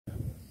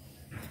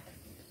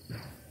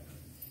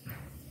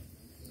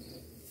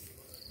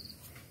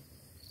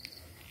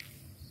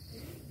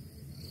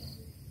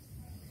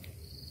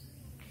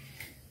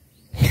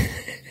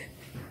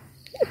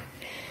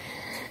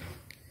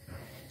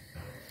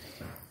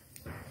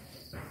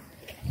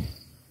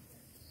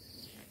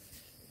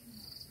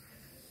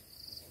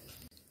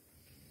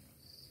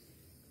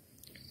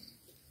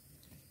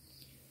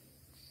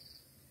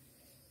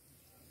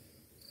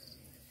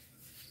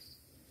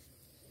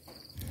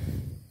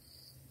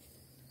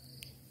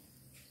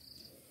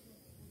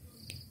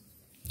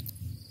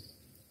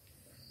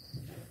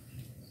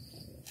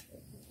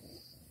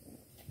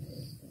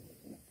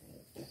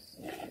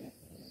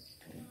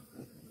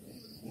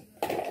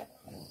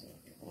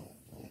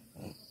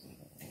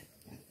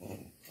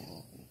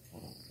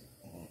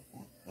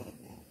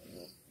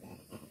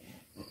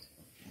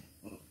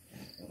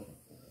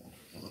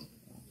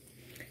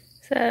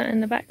So in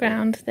the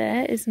background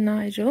there is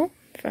Nigel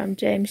from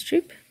James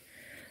Troop,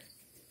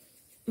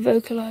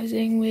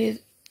 vocalising with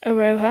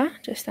Aroha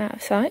just out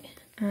of sight,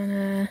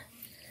 and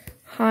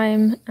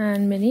Haim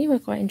and Minnie were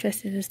quite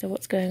interested as to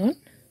what's going on.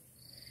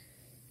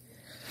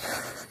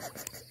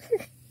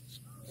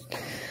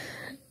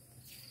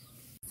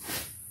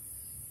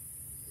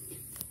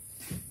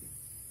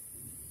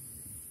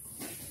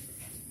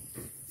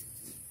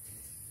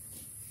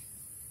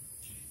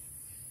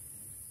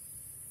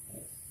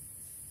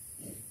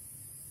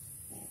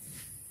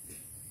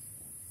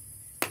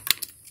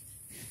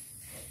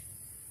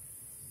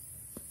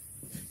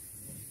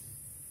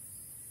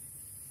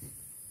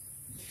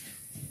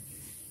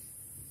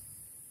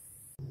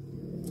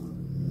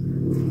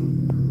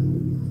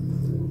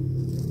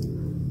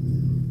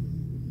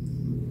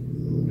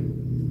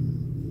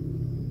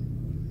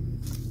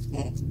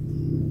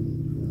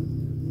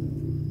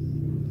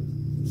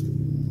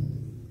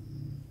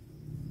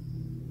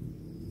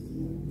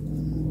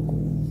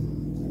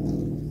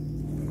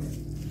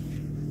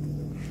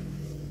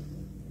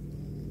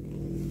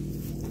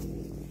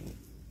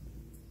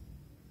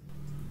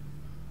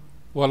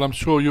 Well, I'm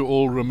sure you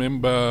all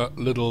remember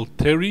little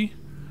Terry.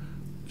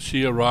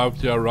 She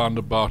arrived here around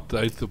about the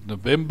 8th of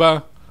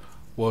November,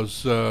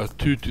 was 2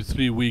 to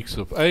 3 weeks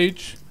of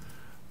age.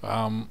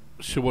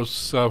 She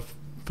was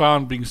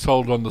found being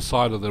sold on the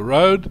side of the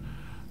road,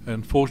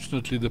 and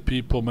fortunately the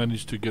people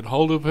managed to get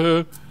hold of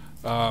her.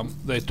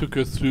 They took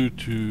her through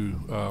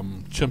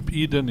to Chimp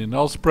Eden in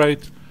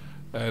Nelspruit,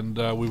 and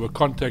we were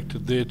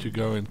contacted there to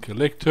go and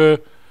collect her,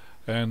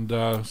 and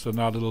so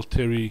now little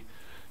Terry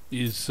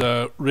is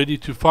ready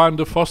to find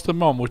a foster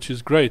mom, which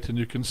is great. And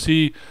you can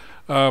see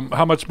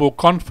how much more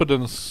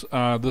confidence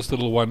this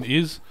little one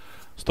is,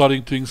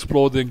 starting to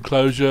explore the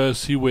enclosure,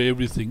 see where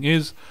everything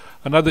is.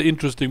 Another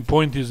interesting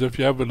point is, if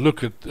you have a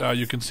look at,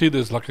 you can see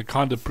there's like a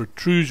kind of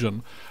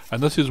protrusion,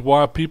 and this is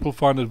why people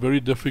find it very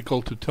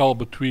difficult to tell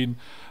between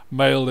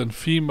male and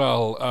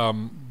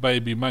female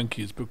baby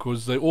monkeys,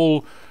 because they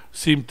all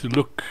seem to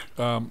look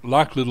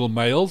like little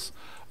males.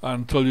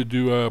 Until you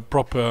do a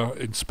proper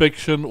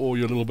inspection, or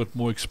you're a little bit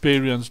more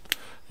experienced,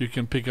 you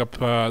can pick up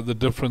the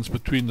difference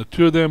between the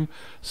two of them.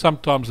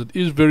 Sometimes it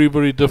is very,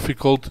 very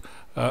difficult.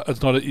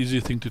 It's not an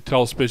easy thing to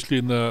tell, especially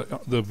in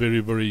the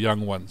very, very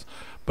young ones.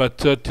 But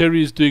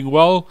Terry is doing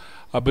well.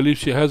 I believe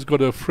she has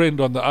got a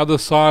friend on the other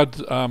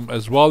side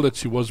as well that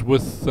she was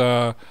with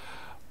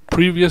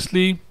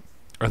previously.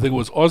 I think it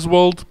was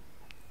Oswald.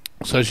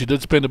 So she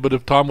did spend a bit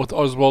of time with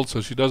Oswald,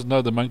 so she does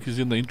know the monkeys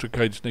in the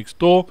intracage next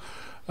door.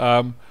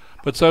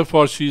 But so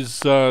far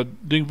she's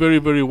doing very,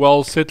 very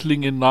well,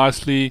 settling in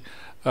nicely,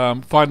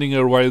 finding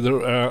her way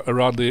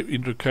around the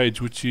intracage,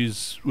 which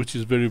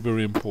is very,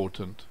 very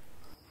important.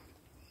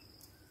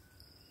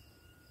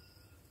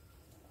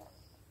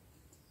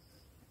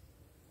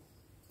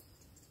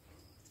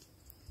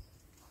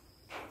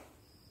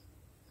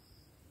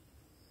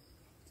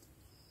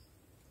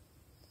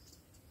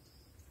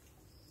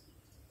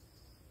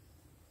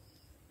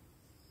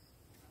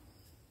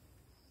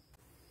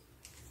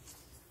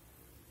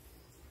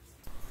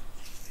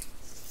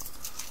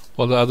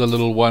 Well, the other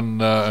little one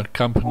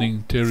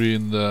accompanying Terry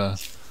in the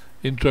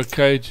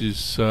intracage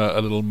is a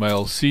little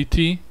male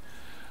CT.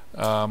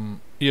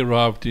 He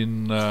arrived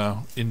in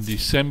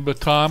December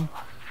time.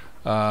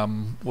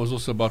 Was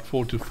also about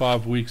 4 to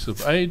 5 weeks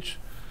of age.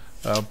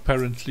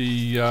 Apparently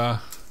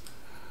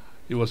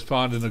he was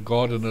found in a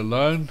garden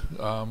alone.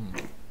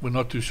 We're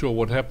not too sure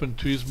what happened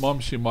to his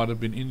mom. She might have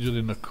been injured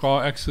in a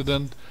car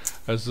accident,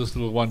 as this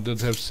little one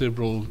did have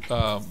several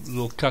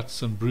little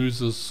cuts and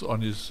bruises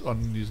on his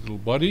little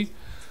body.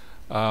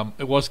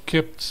 It was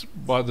kept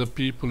by the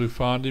people who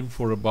found him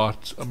for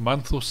about a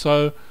month or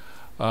so.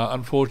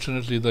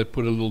 Unfortunately, they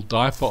put a little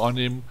diaper on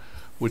him,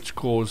 which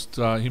caused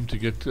him to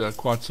get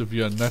quite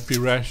severe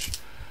nappy rash.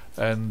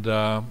 And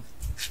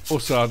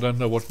also, I don't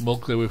know what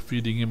milk they were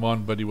feeding him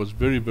on, but he was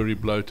very, very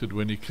bloated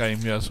when he came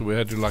here, so we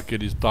had to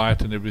get his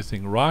diet and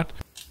everything right.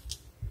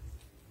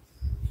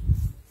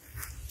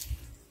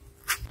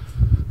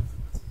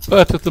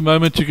 But at the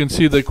moment you can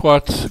see they're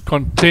quite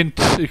content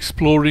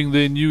exploring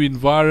their new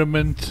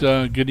environment,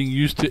 getting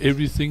used to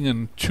everything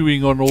and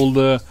chewing on all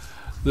the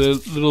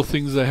little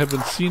things they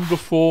haven't seen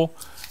before.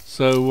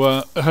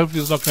 So hopefully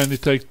it's not going to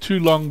take too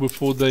long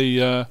before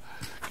they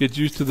get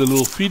used to the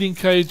little feeding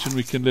cage, and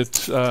we can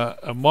let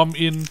a mom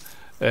in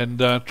and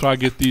try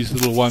get these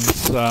little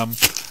ones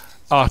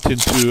out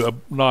into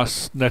a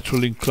nice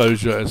natural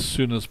enclosure as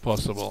soon as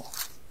possible.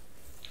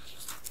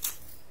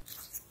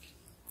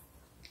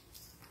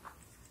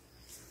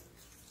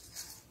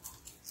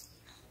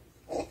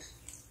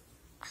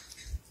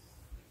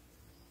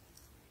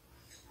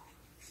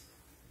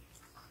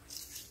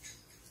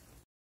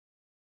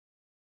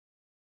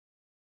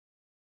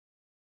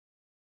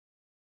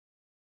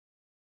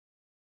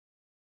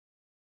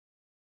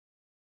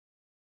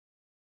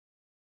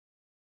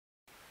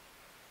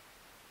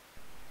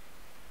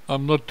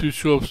 I'm not too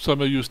sure if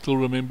some of you still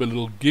remember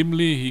little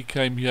Gimli. He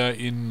came here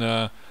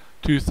in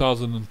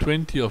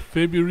 2020 of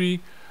February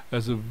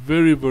as a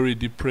very, very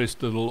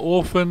depressed little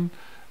orphan,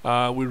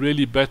 We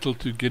really battled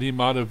to get him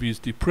out of his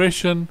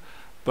depression,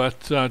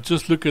 but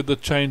just look at the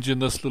change in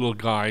this little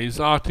guy. He's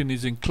out in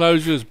his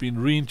enclosure, has been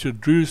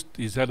reintroduced,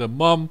 he's had a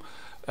mom,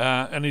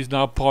 and he's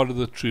now part of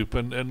the troop,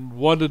 and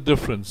what a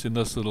difference in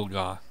this little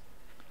guy.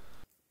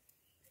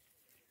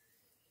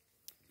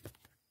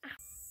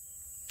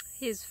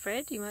 Here's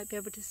Fred. You might be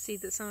able to see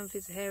that some of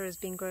his hair has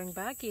been growing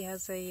back. He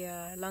has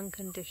a lung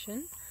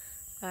condition.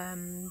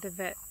 The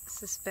vet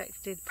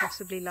suspected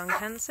possibly lung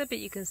cancer, but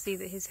you can see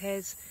that his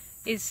hair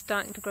is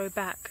starting to grow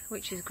back,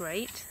 which is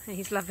great. And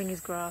he's loving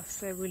his grass,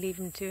 so we'll leave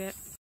him to it.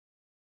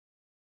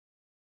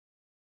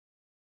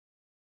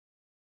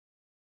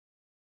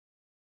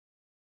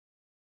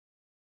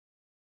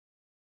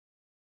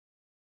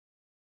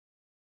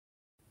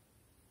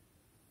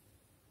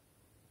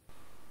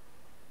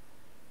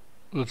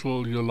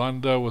 Little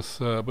Yolanda with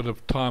a bit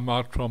of time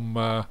out from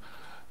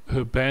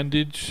her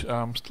bandage,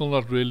 still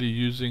not really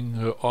using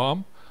her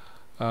arm,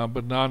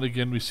 but now and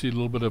again we see a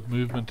little bit of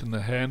movement in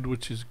the hand,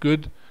 which is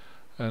good.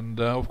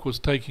 And of course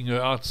taking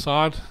her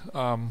outside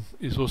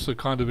is also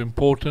kind of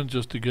important,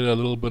 just to get a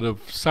little bit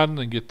of sun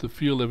and get the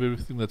feel of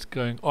everything that's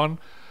going on,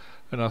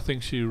 and I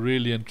think she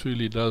really and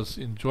truly does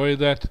enjoy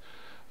that.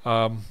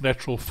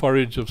 Natural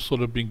forage have sort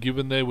of been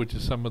given there, which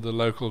is some of the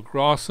local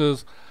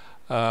grasses,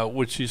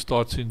 which she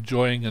starts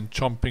enjoying and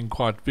chomping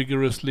quite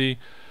vigorously.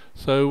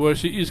 So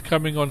she is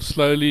coming on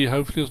slowly.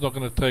 Hopefully it's not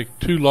going to take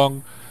too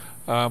long,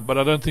 but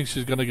I don't think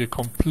she's going to get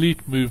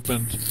complete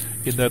movement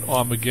in that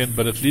arm again,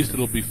 but at least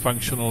it'll be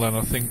functional, and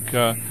I think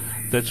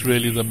that's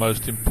really the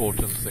most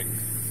important thing.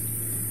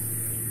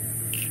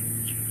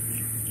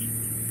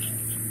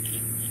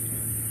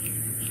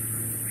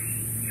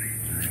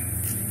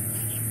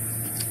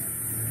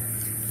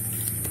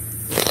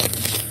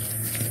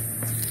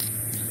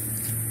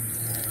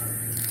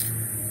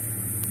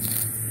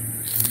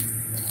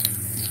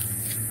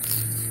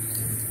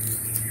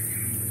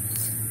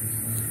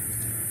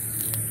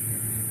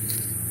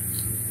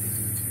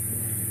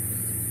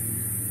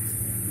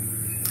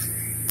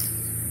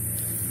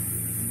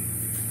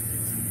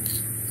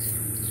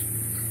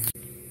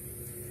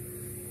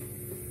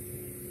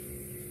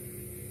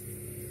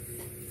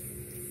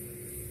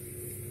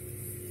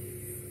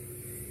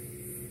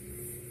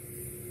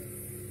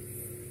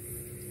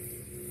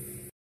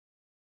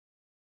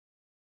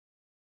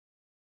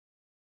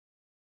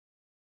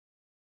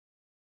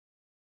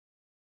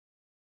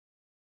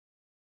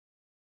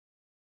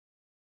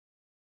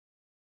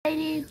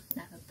 Lady,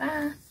 have a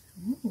bath.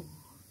 Ooh.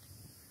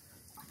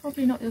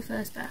 Probably not your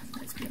first bath,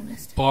 let's be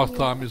honest. Bath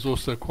time is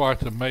also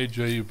quite a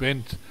major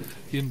event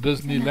in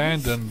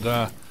Disneyland, and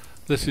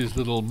this is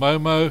little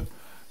Momo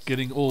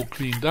getting all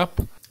cleaned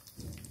up.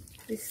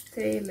 This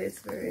tail is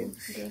very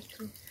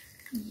dirty.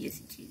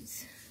 Yes, it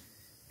is.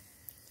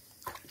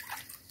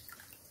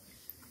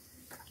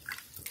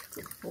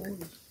 Good boy.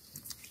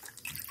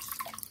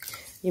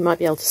 You might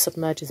be able to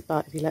submerge his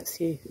butt if he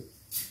lets you.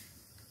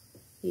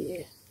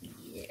 Yeah.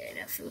 Yeah,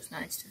 that feels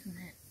nice, doesn't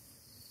it?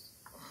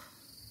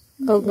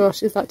 Oh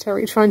gosh, is that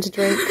Terry trying to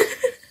drink?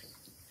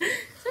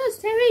 So is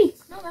Terry.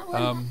 Not that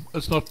one.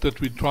 It's not that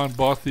we try and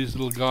bath these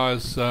little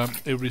guys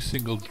every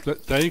single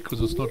day,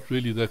 because it's not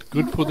really that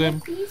good for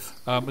them.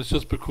 It's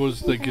just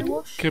because they get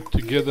kept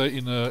together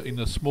in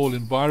a small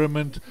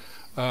environment,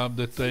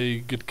 that they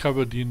get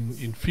covered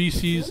in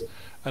feces,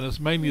 and it's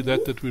mainly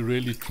that we're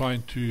really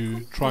trying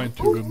to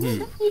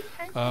remove.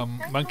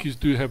 Monkeys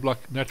do have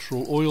like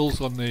natural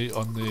oils on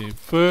their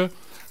fur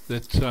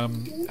that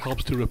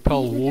helps to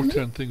repel water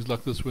and things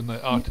like this when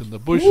they're out in the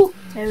bush. So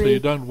you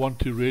don't want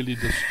to really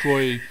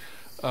destroy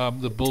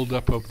the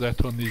build-up of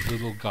that on these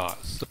little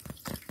guys.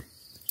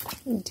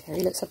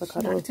 Terry, let's have a She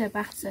cuddle. liked her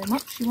bath so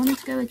much, she wanted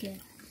to go again.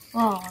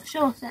 Oh,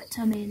 show off that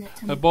tummy and that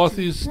tummy. A bath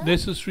is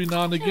necessary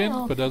now and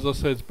again, but as I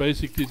say, it's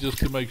basically just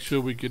to make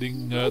sure we're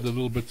getting the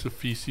little bits of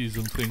feces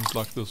and things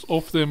like this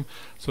off them.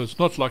 So it's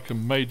not like a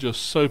major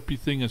soapy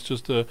thing, it's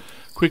just a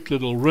quick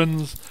little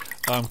rinse,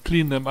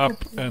 clean them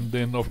up, and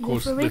then of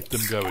course let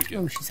them go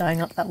again. Oh, she's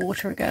eyeing up that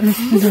water again.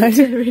 No,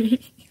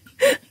 Terry.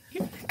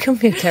 Come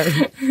here,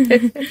 Terry.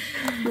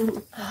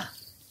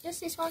 Just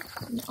this one.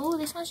 Oh,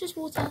 this one's just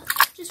water.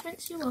 Just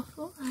rinse you off.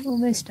 All right.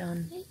 Almost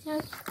done. There you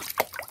go.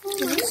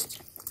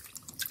 Almost.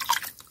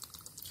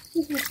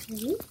 You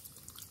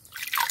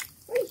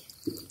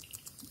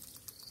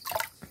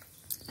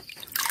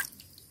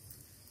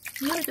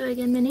want to go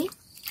again, Minnie?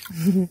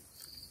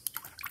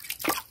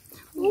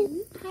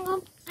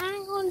 Oh,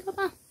 hang on,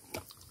 Papa.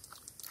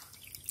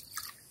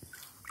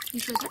 You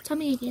show that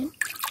tummy again.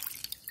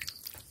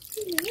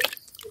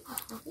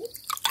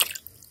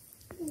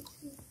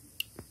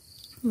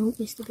 Oh,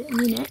 missed a bit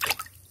on your neck.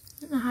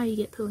 I don't know how you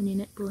get poo on your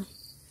neck, boy.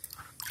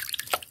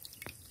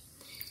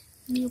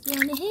 And you'll be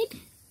on the head.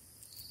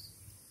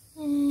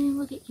 And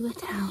we'll get you a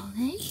towel,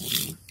 eh?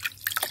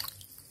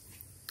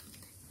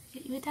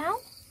 Get you a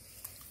towel?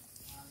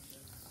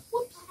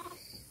 Whoops.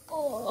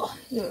 Oh,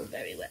 you're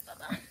very wet,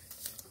 Baba.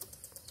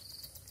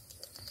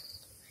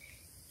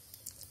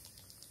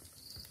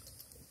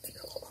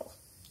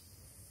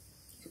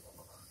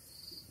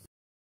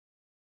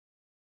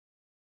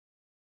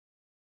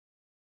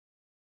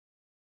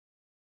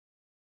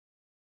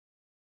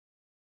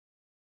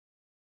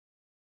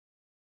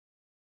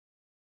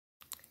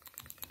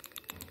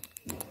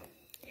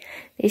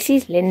 This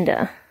is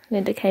Linda.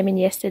 Linda came in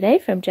yesterday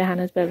from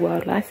Johannesburg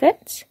Wildlife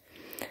Vets.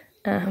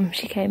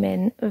 She came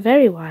in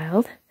very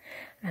wild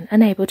and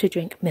unable to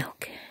drink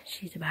milk.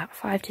 She's about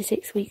 5 to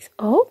 6 weeks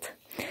old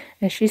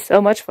and she's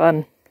so much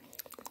fun.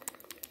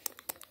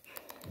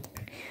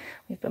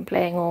 We've been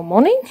playing all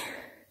morning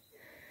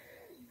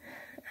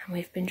and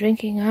we've been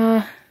drinking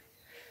our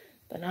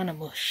banana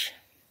mush.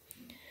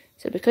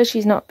 So because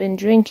she's not been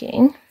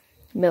drinking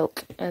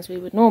milk as we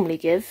would normally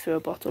give through a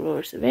bottle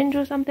or a syringe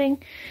or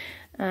something,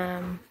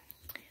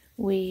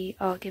 we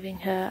are giving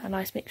her a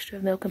nice mixture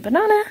of milk and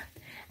banana,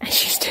 and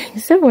she's doing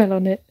so well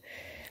on it.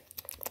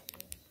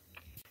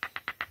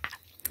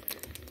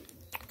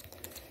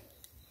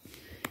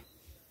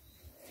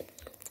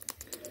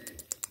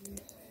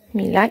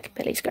 We like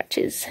belly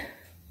scratches.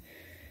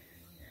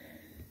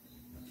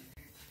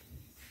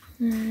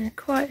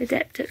 Quite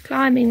adept at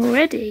climbing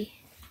already,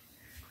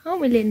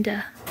 aren't we,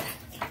 Linda?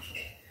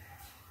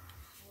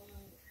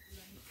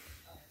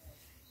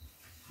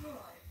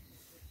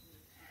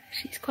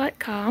 She's quite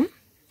calm,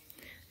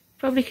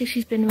 probably because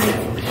she's been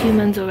with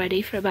humans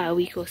already for about a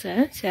week or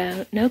so,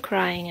 so no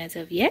crying as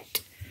of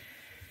yet.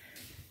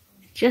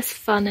 Just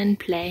fun and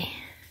play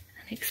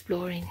and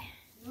exploring.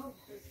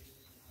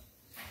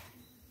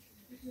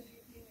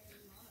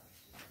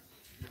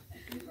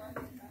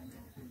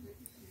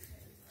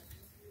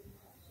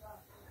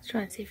 Let's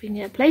try and see if we can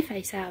get a play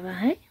face out of her,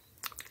 hey?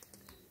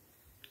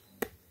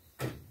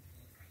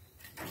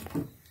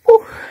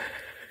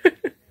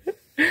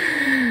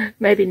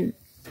 Maybe.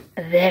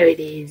 There it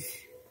is.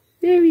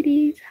 There it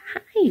is.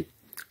 Hi.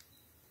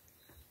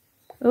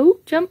 Oh,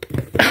 jump.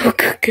 Oh,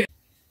 good girl.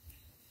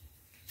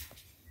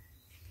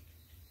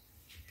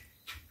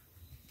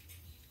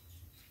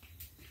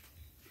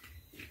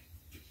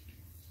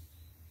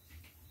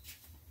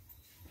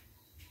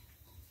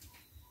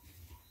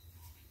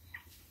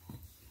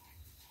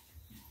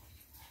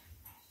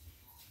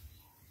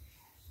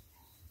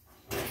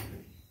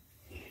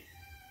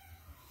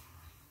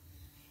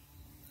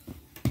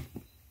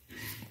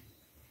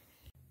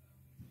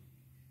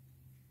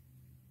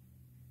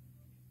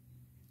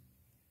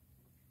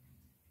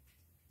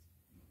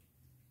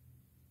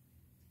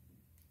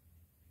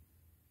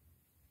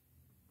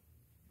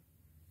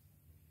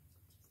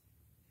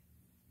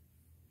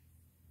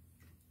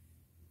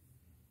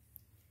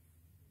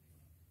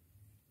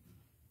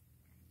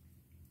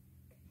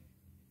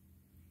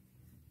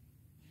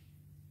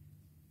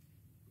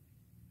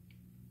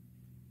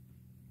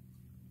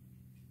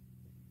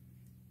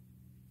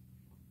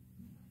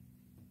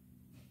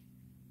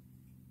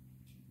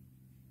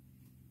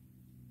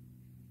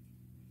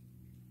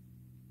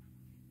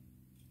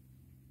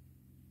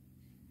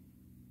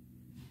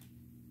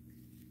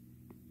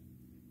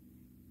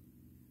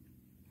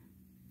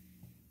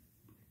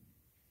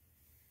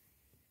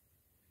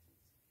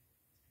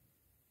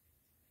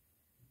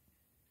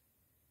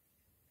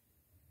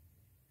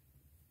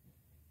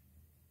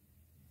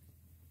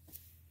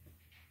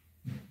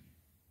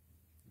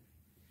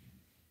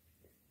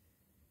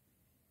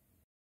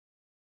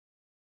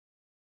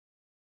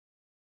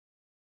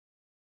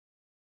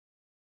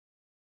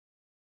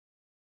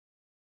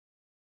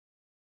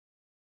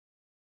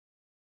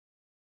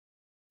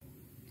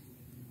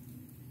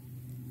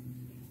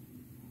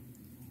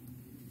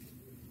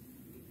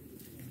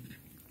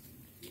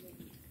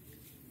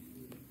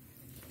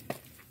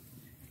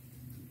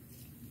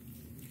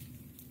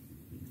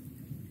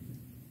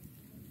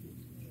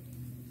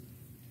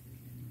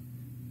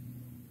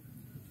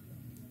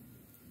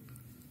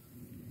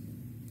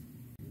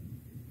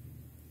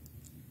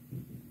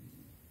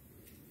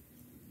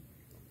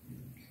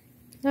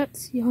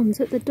 That's Jan's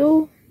at the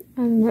door,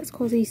 and that's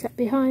Cozzy sat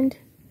behind.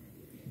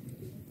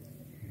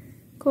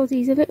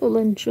 Cozzy's a little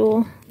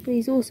unsure, but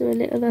he's also a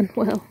little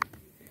unwell.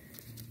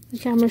 The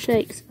camera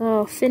shakes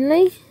are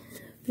Finley,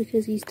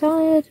 because he's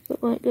tired,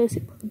 but won't go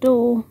sit by the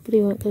door, but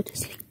he won't go to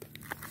sleep.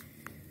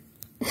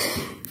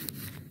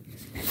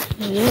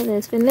 There we go,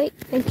 there's Finley.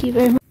 Thank you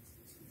very much.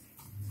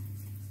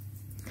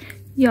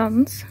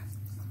 Jan's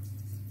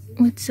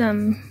with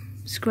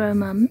some scrow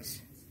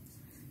mums,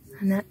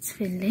 and that's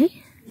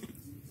Finley.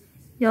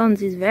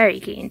 Jan's is very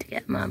keen to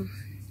get mum.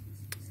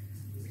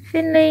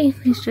 Finley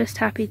is just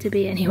happy to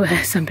be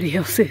anywhere somebody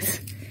else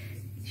is,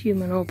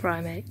 human or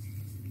primate.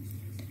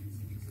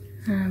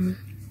 Jan's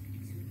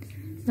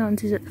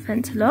is at the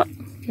fence a lot,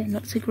 getting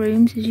lots of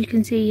grooms as you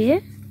can see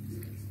here.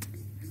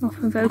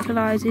 Often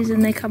vocalises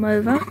and they come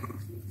over.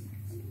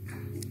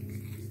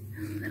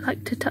 They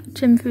like to touch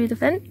him through the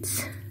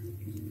fence.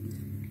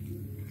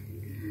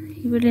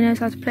 He really knows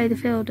how to play the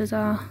field as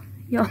our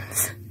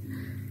Jan's.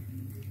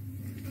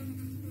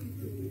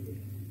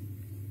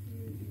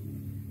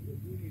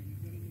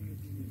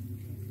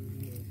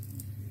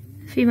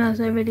 Females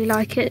don't really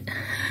like it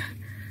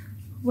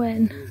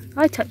when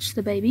I touch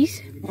the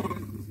babies.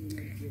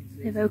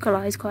 They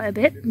vocalise quite a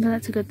bit, but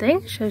that's a good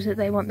thing. Shows that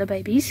they want the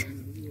babies.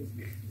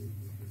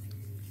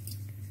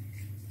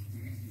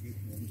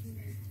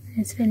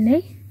 There's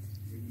Finley,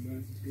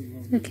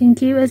 looking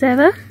cute as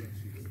ever.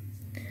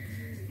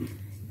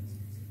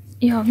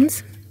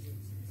 Jan's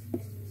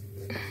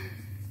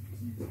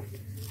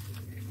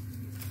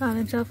Found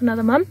himself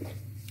another mum.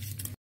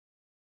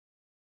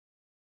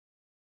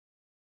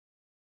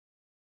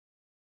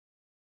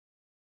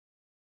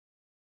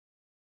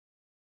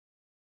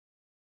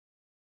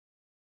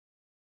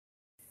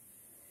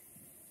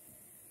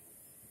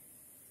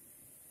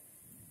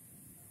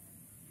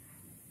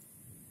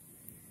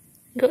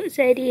 Got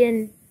Sadie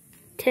and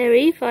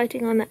Terry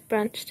fighting on that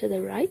branch to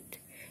the right.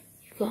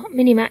 You've got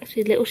Minnie Max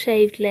with little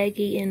shaved leg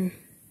eating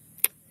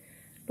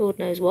Lord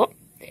knows what.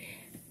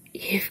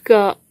 You've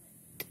got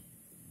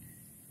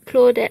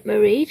Claudette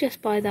Marie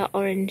just by that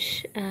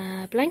orange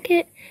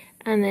blanket,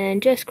 and then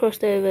just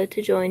crossed over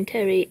to join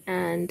Terry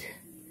and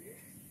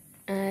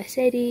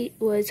Sadie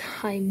was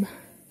Heim.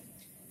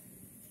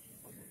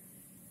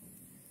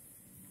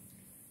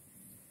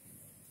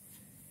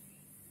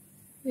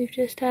 We've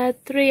just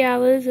had 3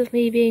 hours of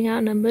me being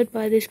outnumbered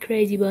by this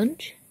crazy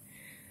bunch.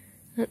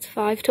 That's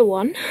 5 to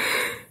 1.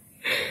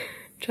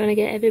 Trying to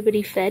get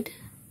everybody fed.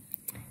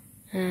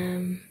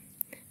 And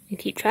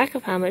keep track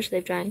of how much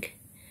they've drank.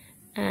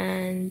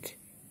 And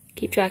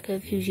keep track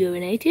of who's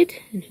urinated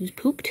and who's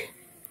pooped.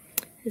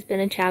 Has been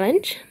a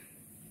challenge.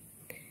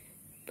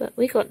 But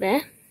we got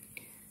there.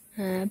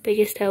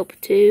 Biggest help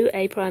to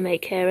a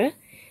primate carer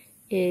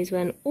is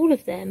when all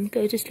of them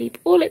go to sleep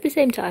all at the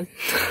same time.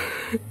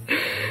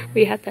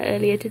 We had that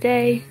earlier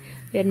today.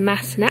 We had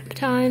mass nap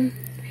time.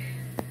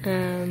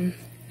 An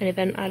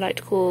event I like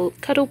to call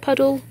Cuddle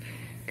Puddle,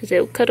 because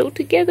they'll cuddle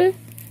together.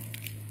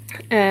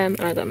 And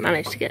I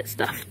managed to get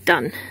stuff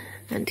done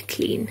and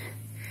clean.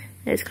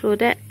 There's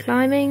Claudette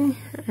climbing,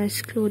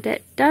 as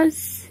Claudette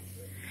does.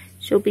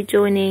 She'll be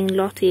joining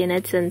Lottie and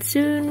Edson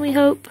soon, we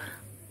hope.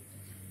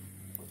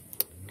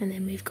 And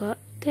then we've got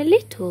the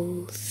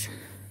littles.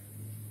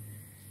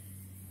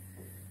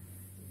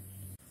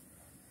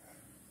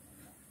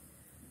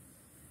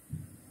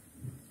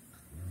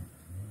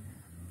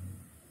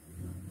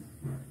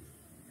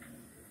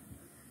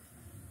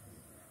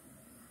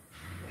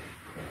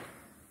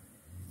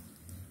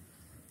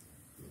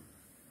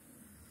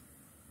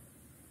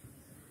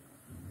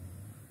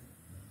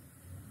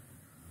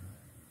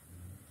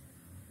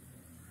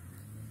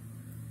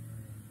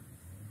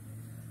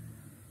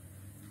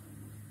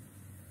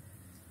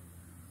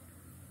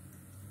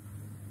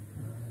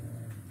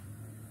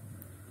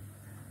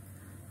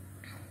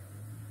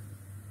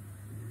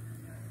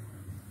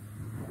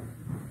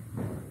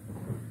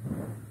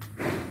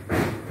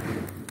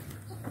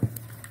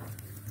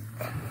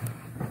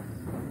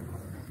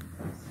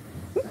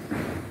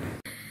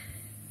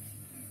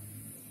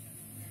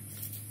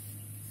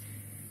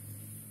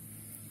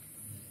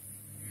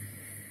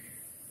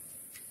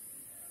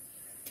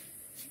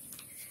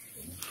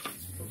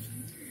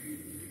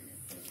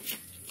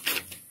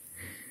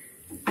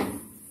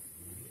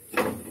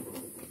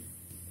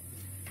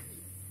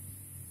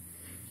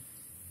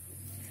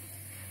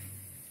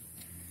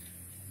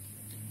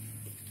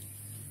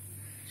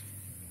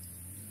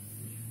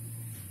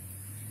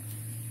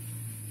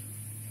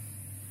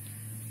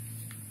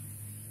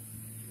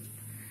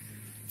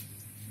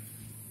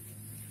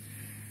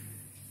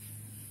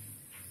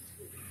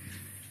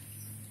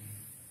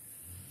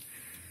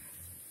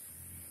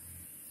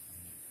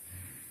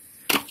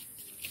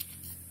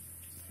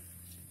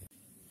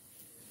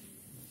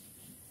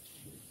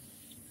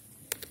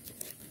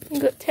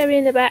 You've got Terry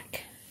in the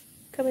back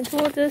coming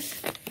towards us.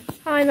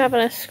 I'm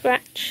having a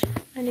scratch,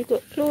 and you've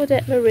got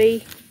Claudette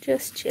Marie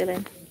just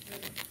chilling.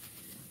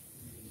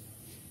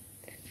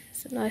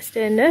 It's a nice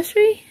day in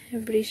nursery.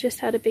 Everybody's just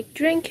had a big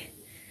drink,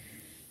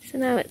 so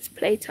now it's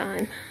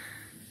playtime.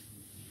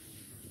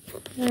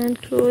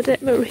 And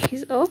Claudette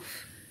Marie's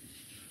off.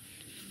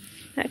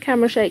 That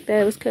camera shake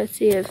there was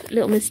courtesy of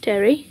little Miss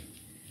Terry.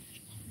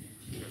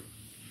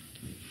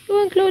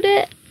 Go on,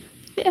 Claudette,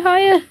 a bit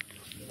higher.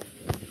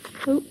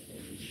 Oh.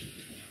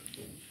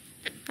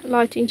 That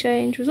lighting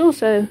change was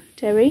also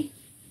Terry.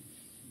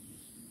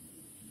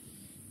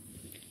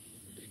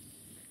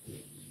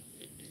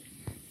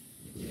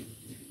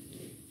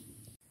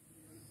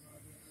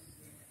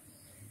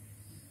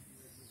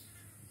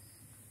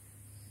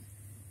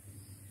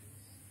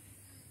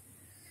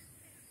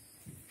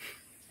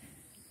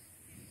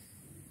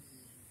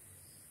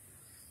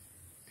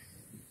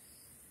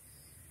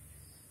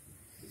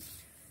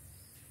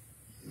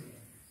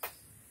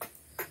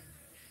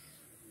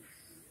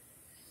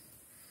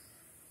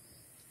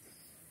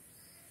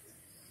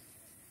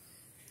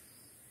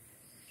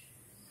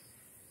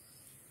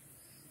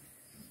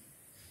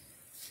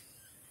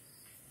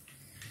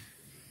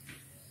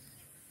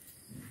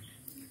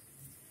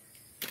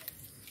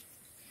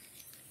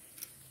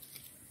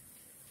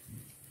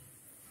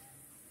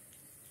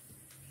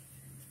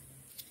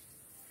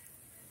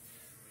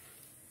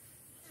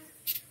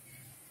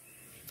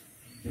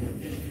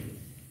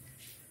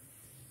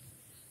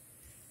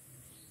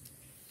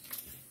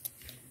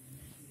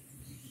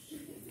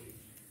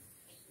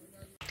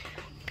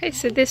 Okay,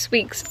 so this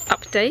week's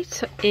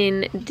update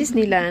in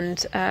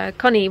Disneyland.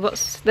 Connie,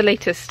 what's the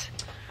latest?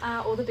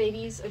 All the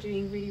babies are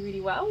doing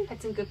really well.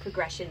 Had some good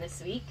progression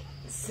this week.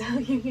 So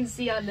you can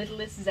see our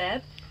littlest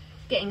Zeb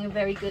getting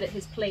very good at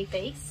his play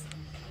face.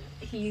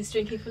 He's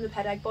drinking from the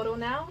ped egg bottle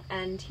now,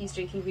 and he's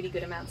drinking really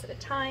good amounts at a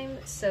time.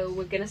 So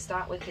we're gonna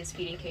start with his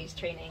feeding cage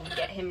training,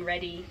 get him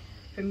ready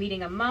for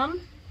meeting a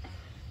mum.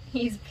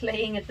 He's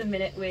playing at the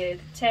minute with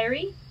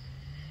Terry.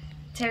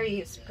 Terry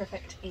is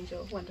perfect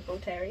angel, wonderful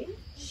Terry.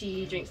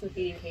 She drinks in the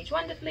feeding cage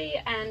wonderfully,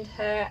 and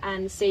her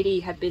and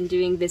Sadie have been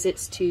doing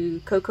visits to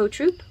Coco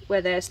Troop,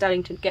 where they're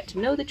starting to get to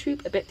know the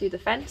troop a bit through the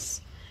fence,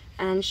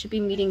 and should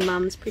be meeting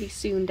mums pretty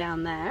soon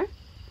down there.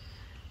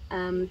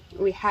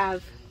 We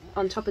have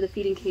on top of the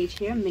feeding cage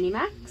here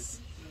Minimax.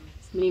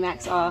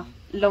 Minimax, our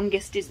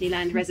longest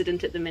Disneyland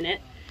resident at the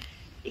minute.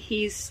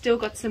 He's still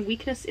got some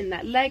weakness in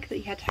that leg that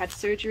he had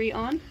surgery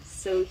on,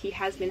 so he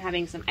has been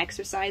having some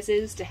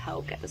exercises to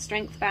help get the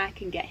strength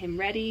back and get him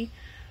ready.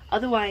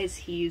 Otherwise,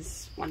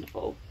 he's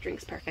wonderful,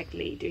 drinks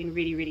perfectly, doing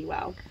really, really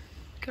well.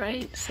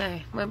 Great, so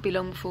won't be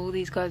long before all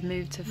these guys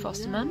move to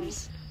foster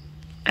mums.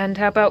 And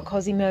how about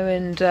Cosimo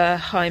and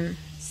Haim?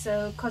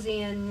 So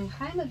Cosy and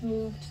Haim have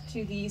moved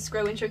to the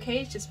Scrow intro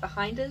cage just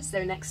behind us.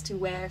 They're next to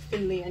where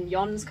Finley and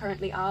Jons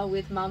currently are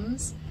with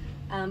mums.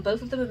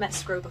 Both of them have met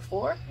Scrow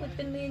before with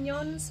Finley and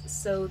Jons,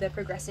 so they're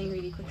progressing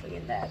really quickly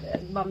in there. The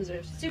mums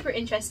are super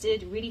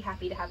interested, really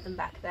happy to have them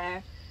back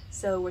there.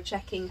 So we're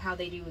checking how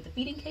they do with the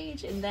feeding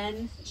cage, and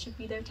then it should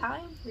be their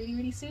time really,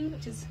 really soon,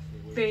 which is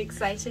very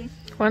exciting.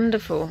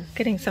 Wonderful,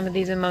 getting some of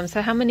these in mums.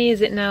 So how many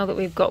is it now that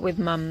we've got with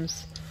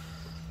mums?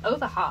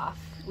 Over half.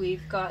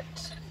 We've got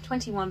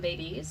 21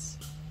 babies,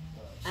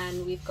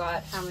 and we've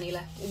got how many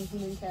left in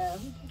human care?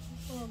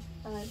 4,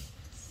 5,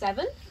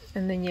 7?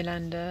 And then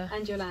Yolanda.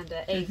 And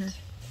Yolanda, 8.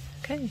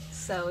 Okay.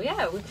 So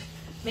yeah, we're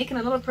making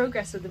a lot of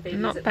progress with the babies.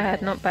 Not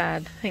bad, not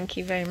bad. Thank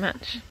you very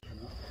much.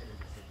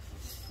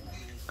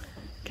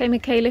 Okay,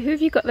 Michaela, who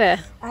have you got there?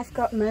 I've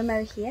got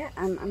Momo here.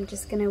 I'm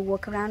just going to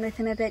walk around with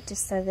him a bit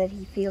just so that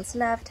he feels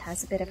loved,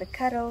 has a bit of a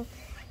cuddle,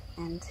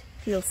 and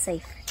feels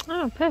safe.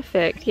 Oh,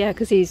 perfect. Yeah,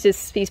 because he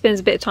spends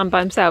a bit of time by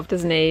himself,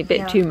 doesn't he? A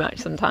bit too much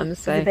sometimes.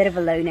 So He's a bit of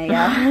a loner,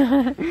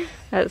 yeah.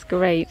 That's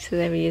great. So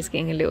there he is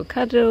getting a little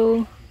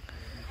cuddle.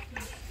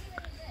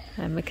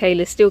 And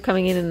Michaela's still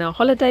coming in our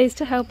holidays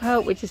to help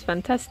out, which is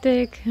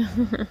fantastic.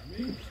 And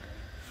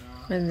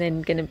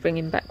then going to bring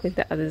him back with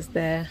the others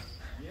there.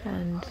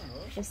 And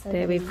Just so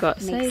there we've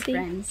got Sadie.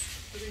 Friends.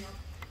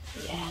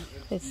 Yeah,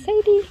 there's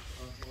Sadie.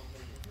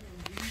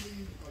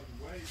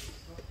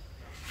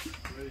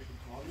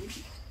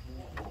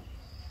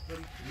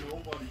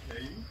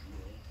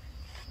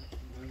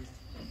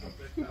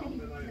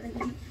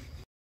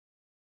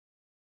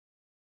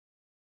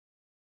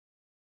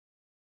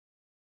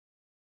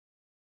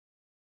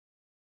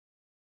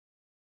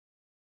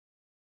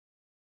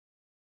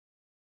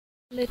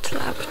 Little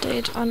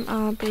update on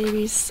our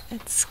babies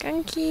at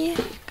Skunky.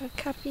 Got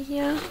Cappy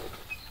here.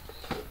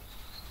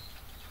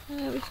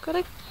 We've got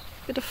a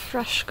bit of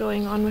thrush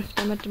going on with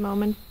them at the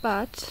moment,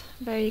 but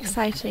very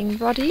exciting.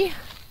 Roddy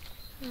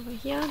over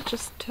here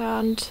just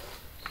turned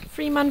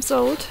 3 months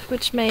old,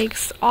 which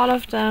makes all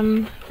of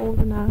them old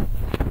enough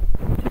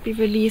to be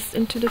released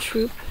into the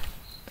troop.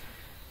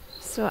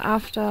 So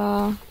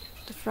after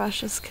the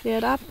thrush is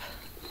cleared up,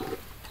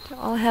 they're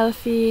all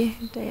healthy,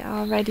 they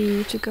are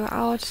ready to go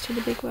out to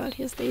the big world.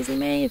 Here's Daisy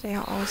May. They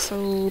are all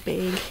so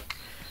big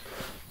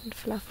and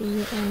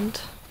fluffy and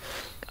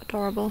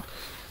adorable.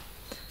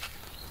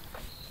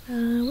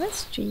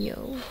 Where's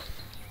Gio?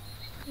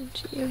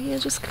 Gio here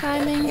just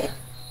climbing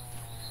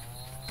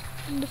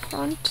in the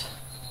front.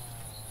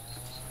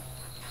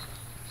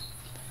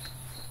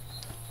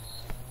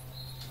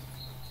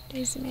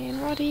 Daisy May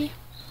and Roddy.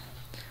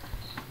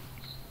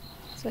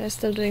 So they're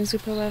still doing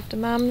super well with the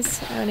mums.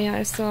 Earlier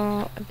I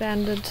saw a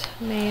banded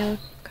male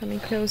coming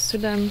close to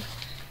them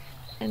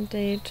and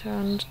they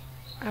turned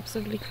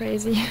absolutely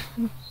crazy,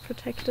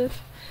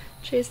 protective,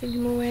 chasing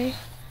him away.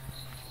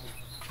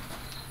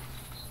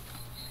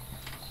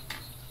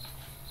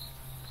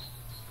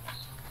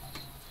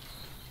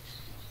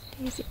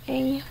 Daisy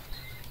A,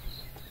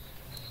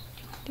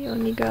 the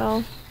only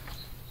girl.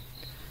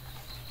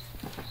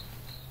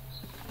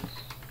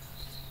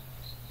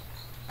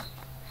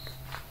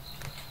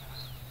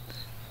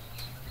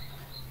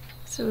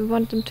 So we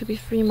want them to be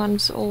 3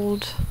 months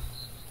old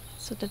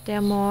so that they're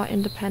more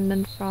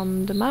independent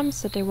from the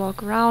mums, that they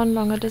walk around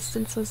longer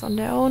distances on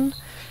their own,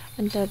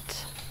 and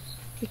that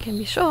we can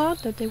be sure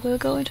that they will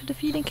go into the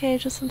feeding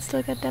cages and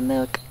still get their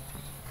milk.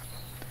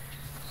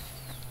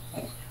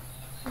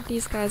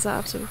 These guys are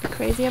absolutely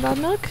crazy about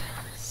milk,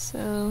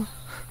 so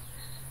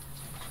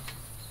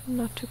I'm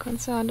not too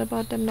concerned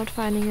about them not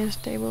finding it.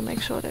 They will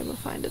make sure they will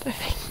find it, I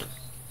think.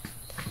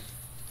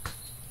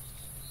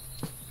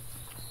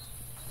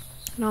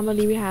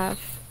 Normally we have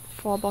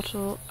 1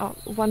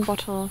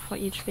 bottle for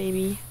each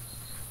baby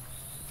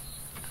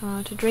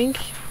to drink.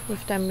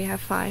 With them we have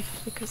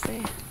 5 because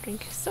they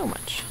drink so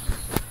much,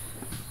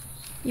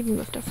 even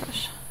with the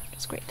fresh.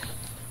 It's great.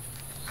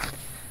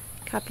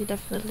 Cappy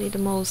definitely the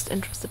most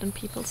interested in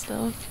people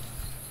still.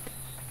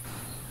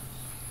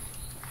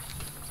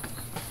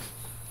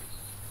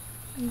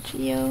 And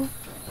Gio.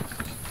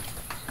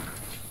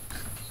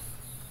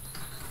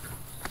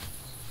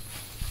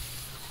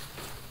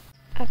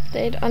 Up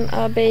update on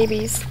our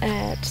babies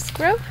at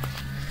Scro.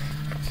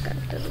 Got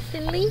little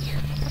Finley,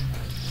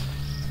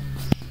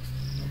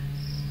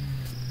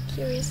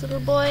 curious little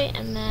boy,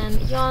 and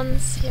then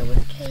Jon's here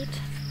with Kate.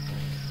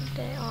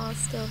 They are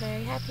still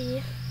very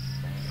happy.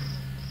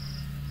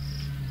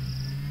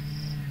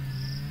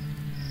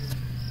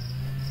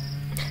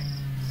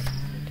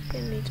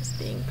 Finley just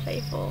being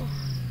playful,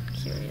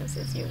 curious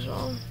as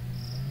usual.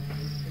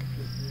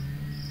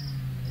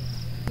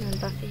 And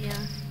Buffy here,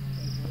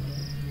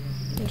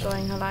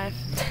 enjoying her life.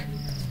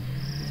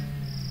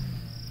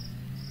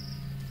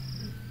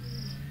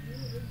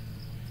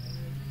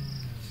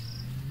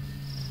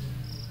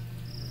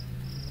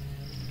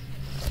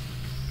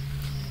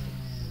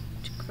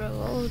 To grow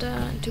older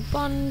and to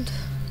bond.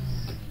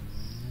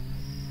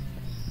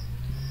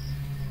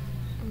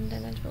 And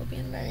then it will be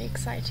a very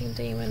exciting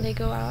day when they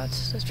go out.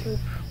 The troop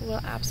will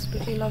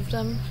absolutely love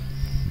them.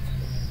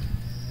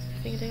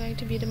 I think they're going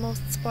to be the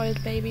most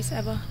spoiled babies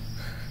ever.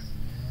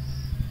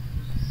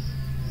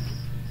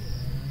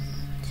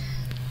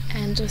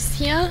 And just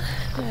here,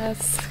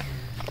 there's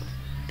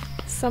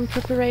some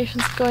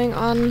preparations going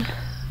on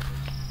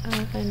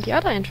in the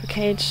other intro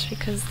cage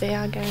because they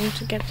are going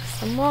to get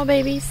some more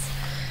babies.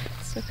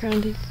 So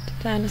currently the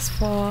plan is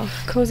for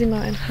Cosimo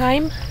and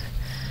Haim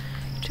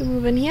to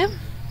move in here.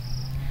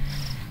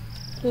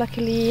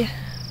 Luckily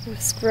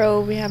with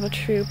Scro we have a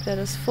troop that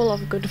is full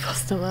of good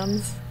foster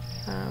moms.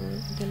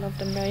 They love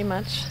them very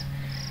much.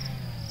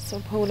 So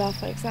Polar,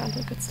 for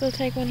example, could still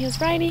take one. Here's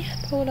Riley.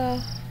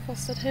 Polar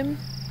fostered him.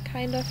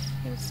 Kind of.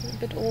 He was a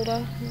bit older,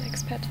 an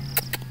expat.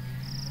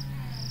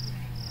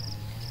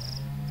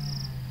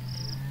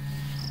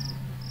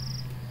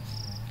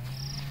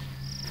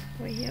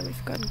 Over here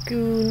we've got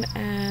Goon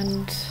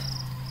and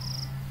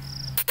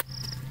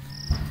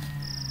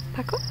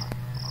Paco.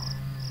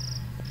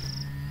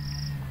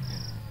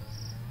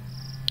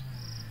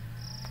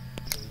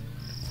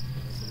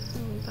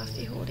 And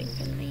Buffy holding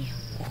Finley.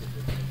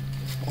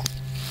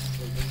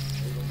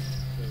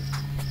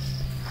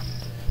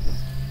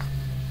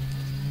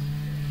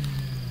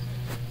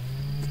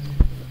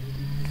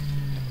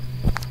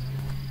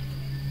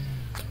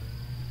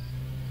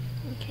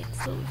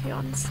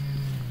 Jon's.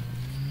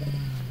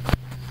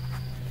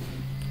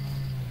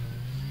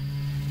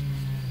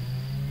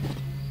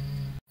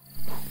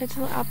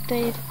 Little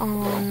update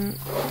on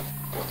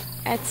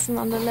Edson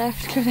on the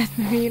left, Claudette,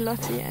 Marie,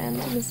 Lottie and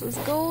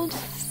Mrs. Gold.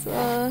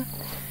 So,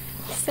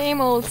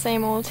 same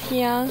old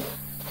here.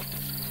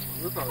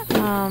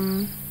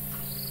 And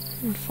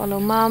follow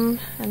Mum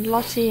and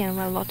Lottie, and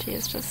well, Lottie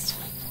is just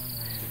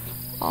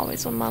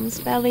always on Mum's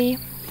belly,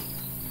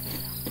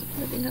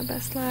 living her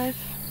best life.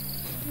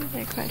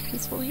 They're quite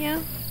peaceful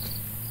here.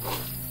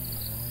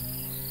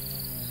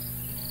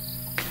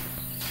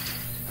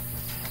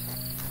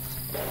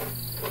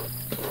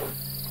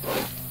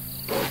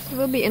 It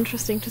will be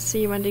interesting to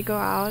see when they go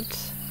out.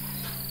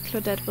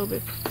 Claudette will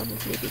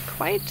probably be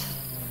quite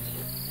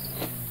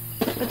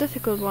a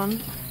difficult one,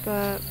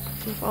 but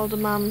with all the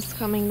mums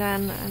coming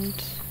then and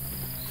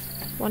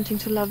wanting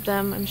to love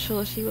them, I'm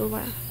sure she will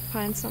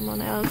find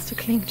someone else to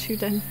cling to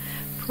than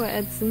poor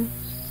Edson.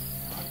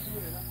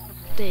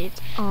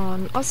 Update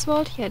on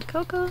Oswald here at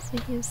Coco, so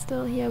he's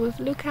still here with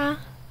Luca.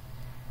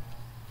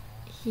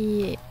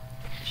 He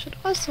should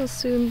also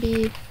soon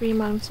be 3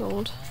 months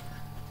old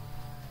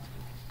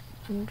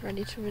and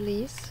ready to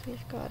release.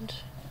 We've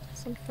got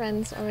some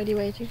friends already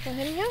waiting for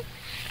him here.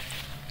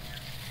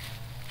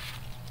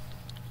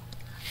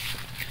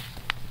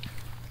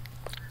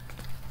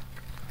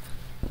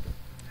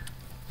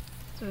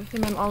 So with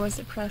him I'm always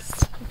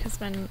depressed because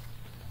when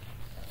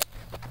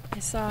I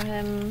saw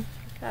him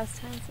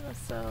last time he was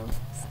so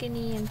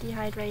skinny and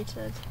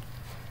dehydrated.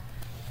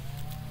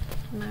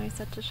 Now he's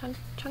such a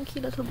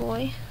chunky little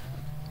boy.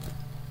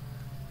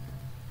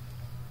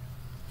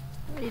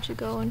 Ready to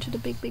go into the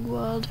big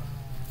world.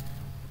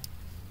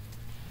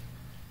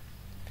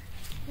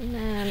 And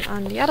then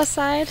on the other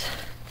side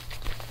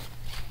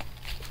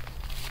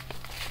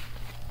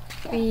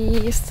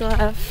we still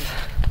have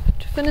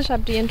to finish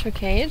up the intro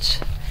cage,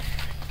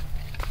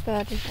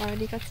 but we've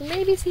already got some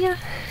babies here.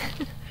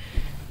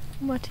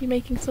 Marty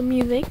making some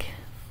music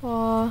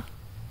for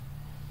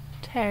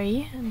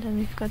Terry, and then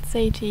we've got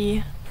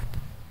Zadie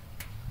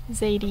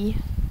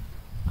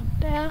up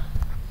there.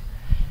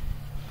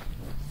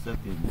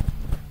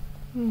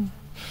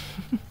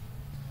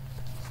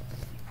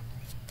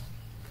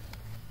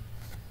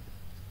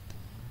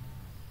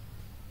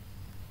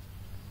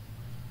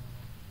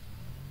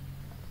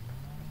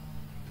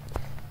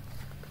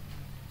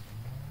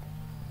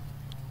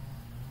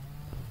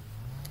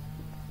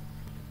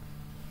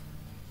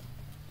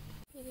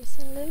 Iris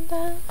and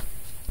Linda.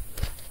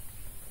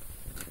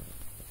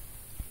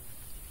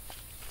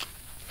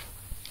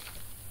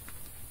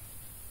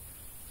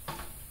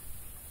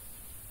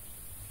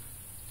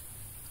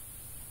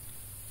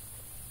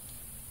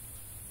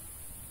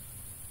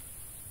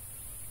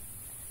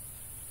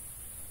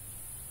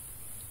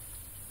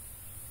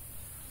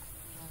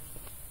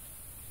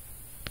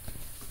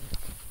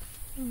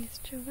 Here's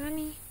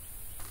Giovanni,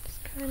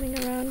 just climbing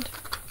around.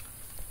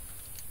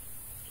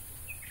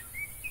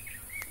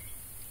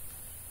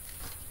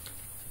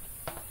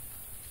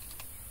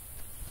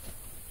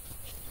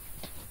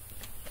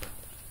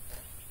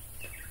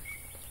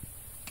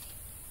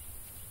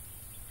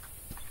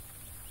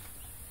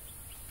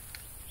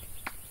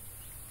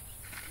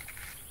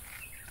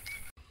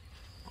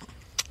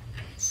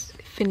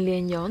 Finley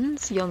and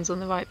Yons. Yons on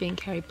the right being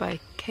carried by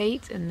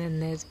Kate, and then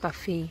there's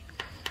Buffy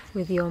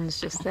with Yons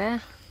just there.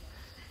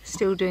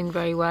 Still doing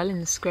very well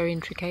in the square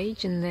entry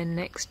cage. And then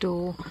next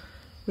door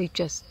we've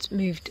just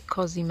moved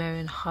Cosimo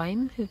and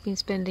Haim, who've been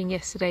spending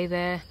yesterday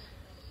there,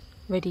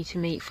 ready to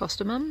meet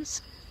foster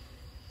mums.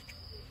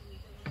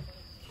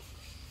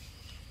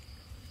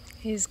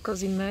 Here's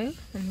Cosimo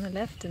on the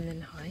left, and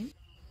then Haim.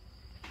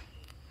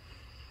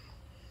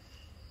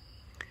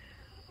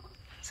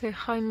 So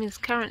Haim is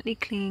currently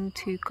clinging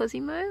to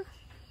Cosimo.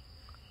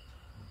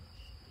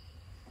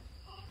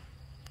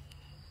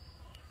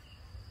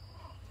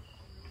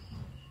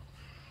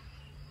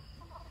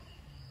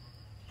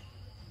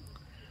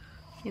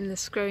 In the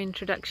scroll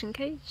introduction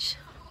cage.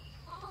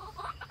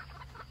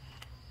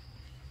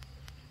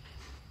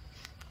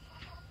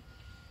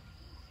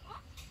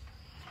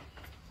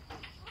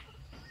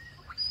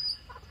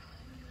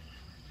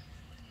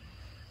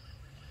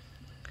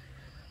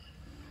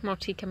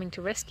 Morty coming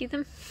to rescue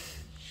them.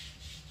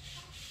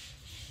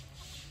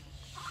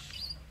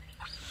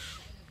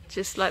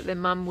 Just like their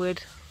mum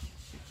would,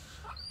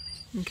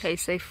 in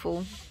case they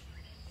fall.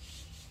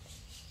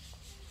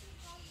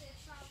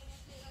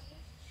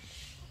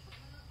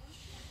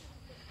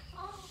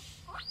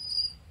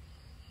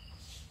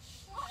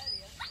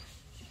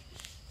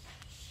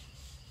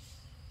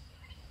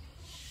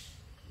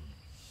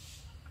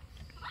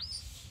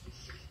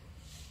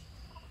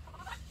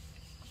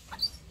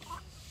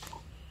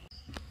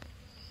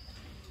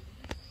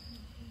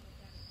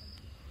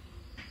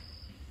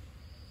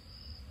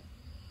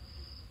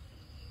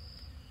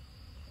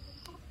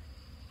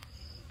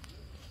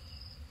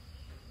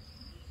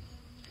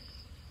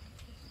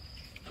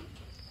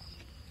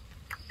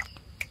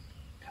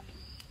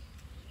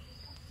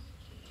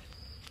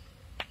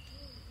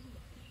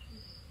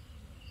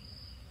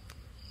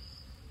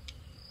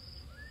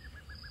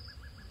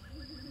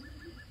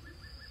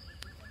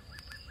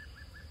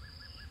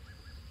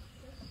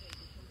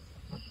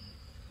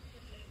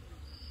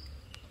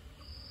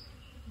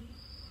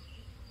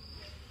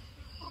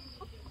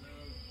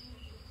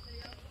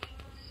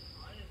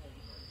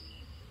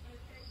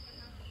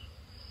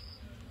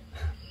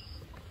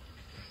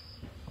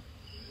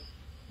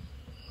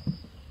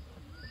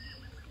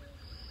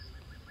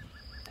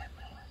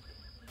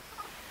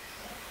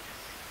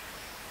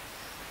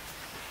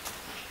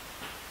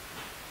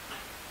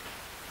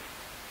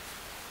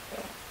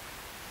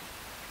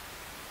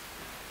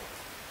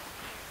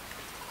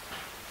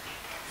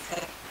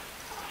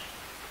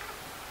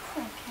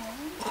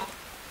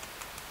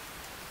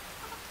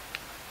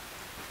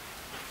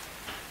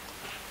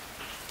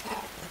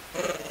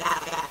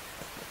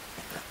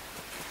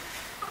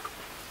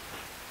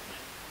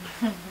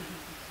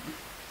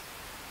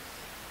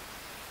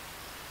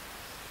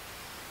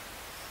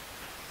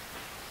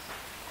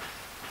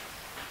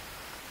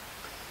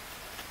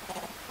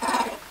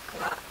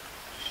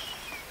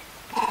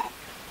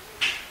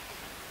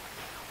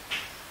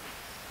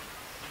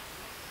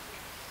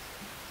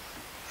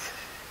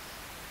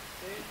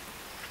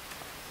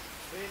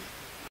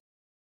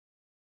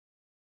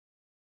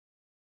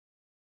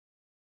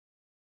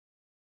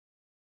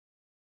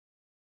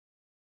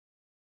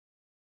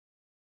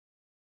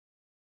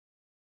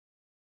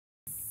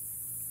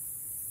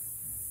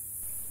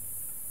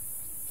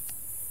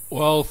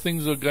 Well,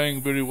 things are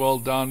going very well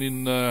down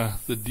in the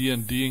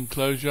D&D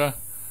enclosure,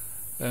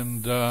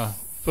 and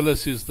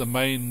Phyllis is the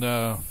main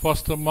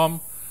foster mum.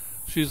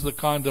 She's the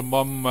kind of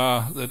mum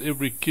that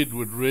every kid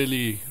would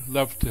really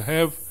love to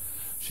have.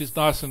 She's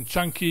nice and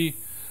chunky.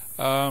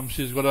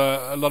 She's got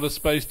a lot of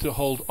space to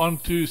hold on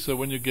to, so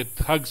when you get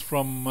hugs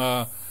from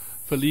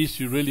Felice,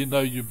 you really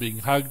know you're being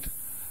hugged.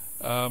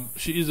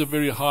 She is a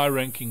very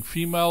high-ranking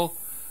female,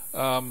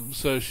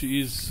 so she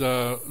is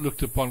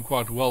looked upon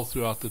quite well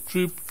throughout the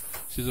troop.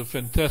 She's a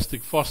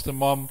fantastic foster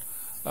mom.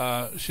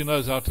 She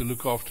knows how to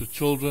look after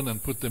children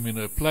and put them in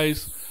her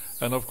place.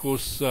 And of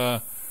course,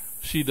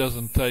 she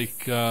doesn't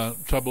take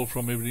trouble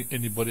from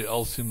anybody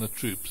else in the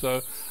troop.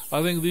 So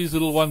I think these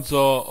little ones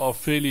are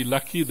fairly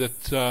lucky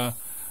that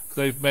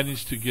they've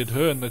managed to get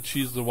her, and that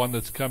she's the one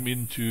that's come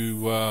in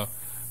to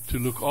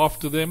look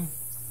after them.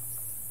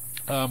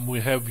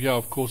 We have here,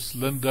 of course,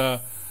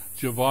 Linda,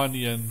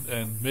 Giovanni,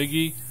 and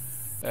Maggie.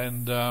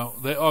 And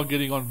they are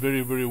getting on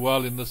very, very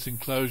well in this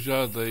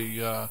enclosure. They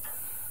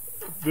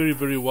very,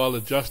 very well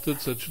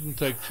adjusted, so it shouldn't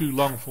take too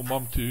long for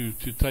mom to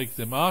take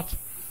them out.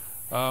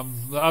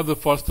 The other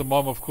foster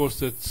mom, of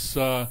course, that's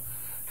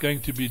going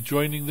to be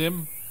joining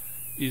them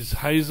is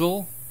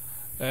Hazel.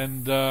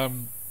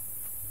 And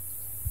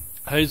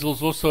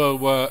Hazel's also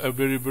a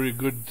very, very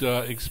good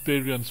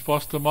experienced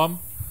foster mom.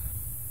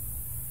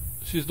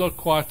 She's not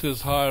quite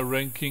as high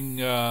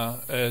ranking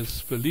as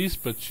Felice,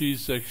 but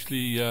she's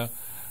actually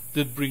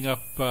did bring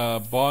up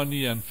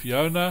Barney and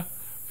Fiona.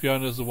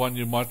 Fiona's the one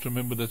you might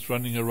remember that's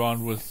running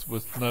around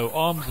with no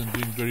arms and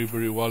doing very,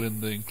 very well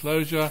in the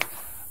enclosure.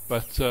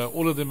 But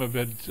all of them have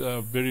had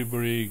very,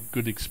 very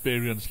good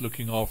experience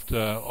looking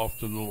after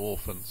little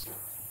orphans.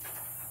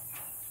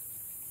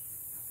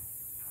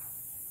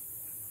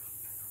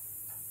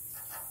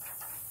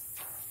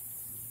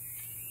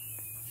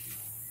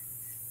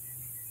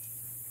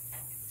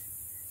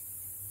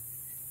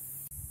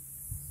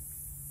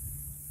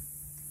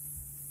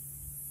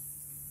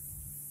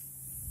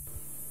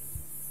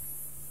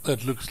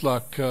 That looks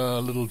like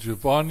little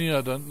Giovanni.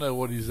 I don't know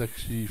what he's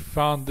actually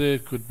found there.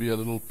 It could be a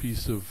little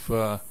piece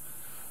of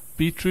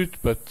beetroot,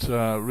 but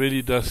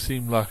really does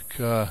seem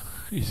like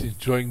he's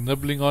enjoying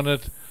nibbling on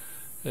it,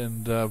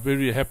 and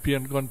very happy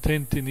and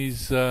content in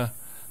his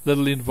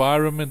little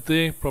environment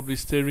there, probably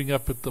staring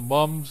up at the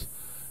moms.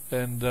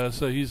 And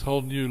so his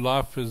whole new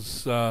life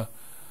has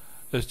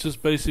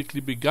just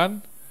basically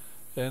begun,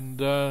 and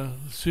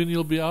soon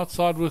he'll be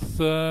outside with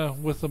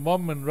the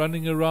mom and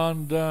running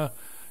around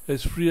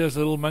as free as a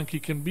little monkey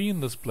can be in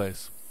this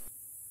place.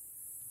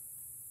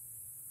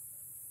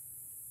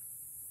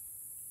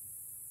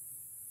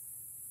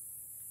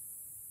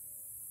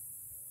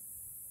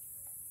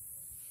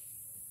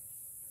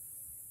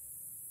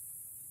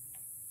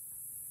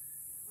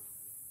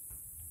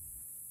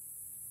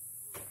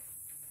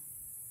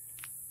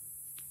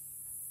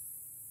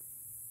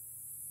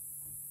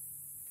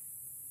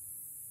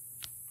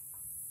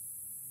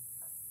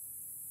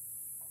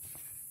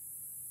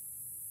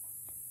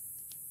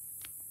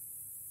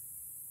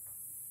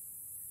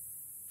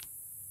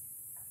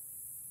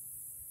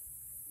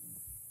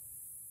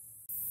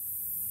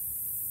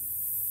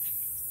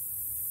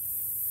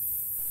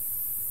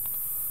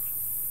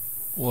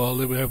 Well,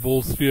 there we have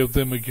all three of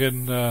them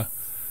again,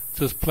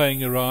 just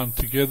playing around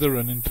together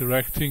and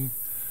interacting.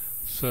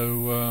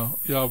 So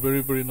yeah, very,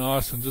 very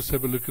nice. And just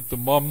have a look at the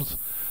moms.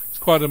 It's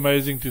quite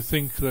amazing to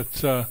think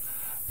that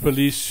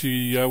Felice,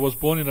 she was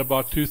born in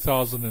about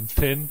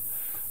 2010,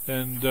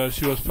 and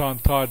she was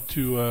found tied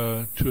to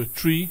a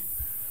tree.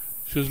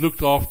 She was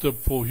looked after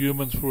for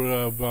humans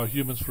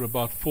for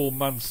about 4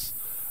 months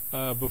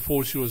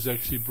before she was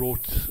actually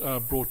brought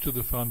to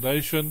the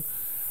foundation.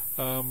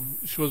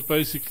 She was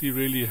basically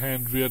really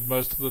hand-reared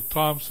most of the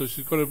time, so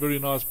she's got a very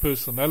nice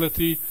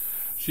personality.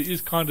 She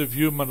is kind of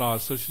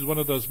humanized, so she's one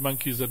of those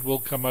monkeys that will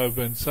come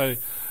over and say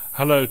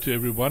hello to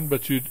everyone,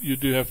 but you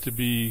do have to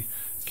be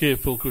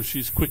careful because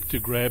she's quick to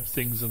grab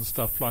things and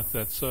stuff like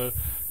that, so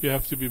you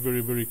have to be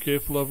very, very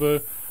careful of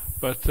her.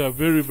 But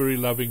very, very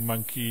loving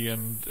monkey,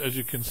 and as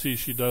you can see,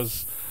 she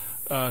does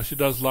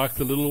like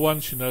the little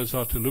ones. She knows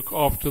how to look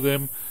after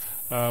them.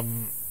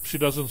 She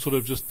doesn't sort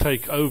of just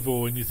take over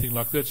or anything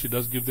like that. She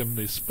does give them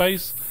their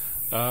space,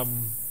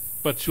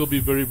 but she'll be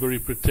very, very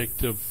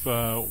protective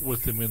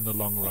with them in the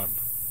long run.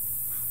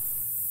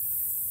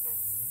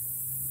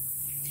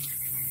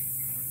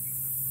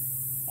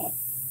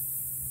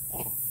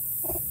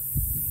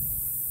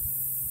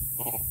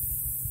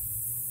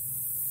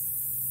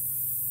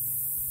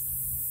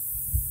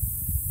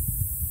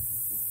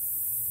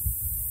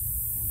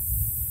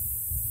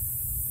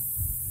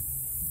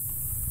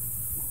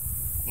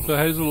 So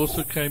Hazel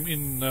also came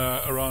in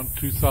around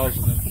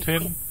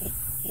 2010.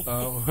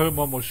 Her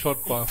mom was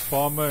shot by a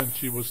farmer, and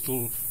she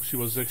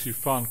was actually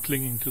found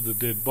clinging to the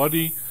dead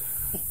body.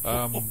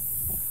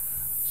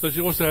 So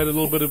she also had a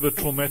little bit of a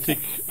traumatic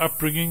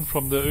upbringing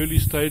from the early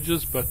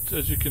stages, but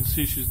as you can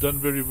see, she's done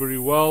very, very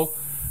well.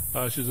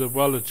 She's a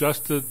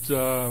well-adjusted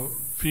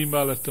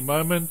female at the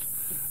moment,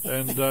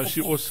 and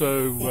she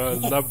also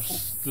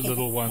loves the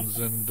little ones,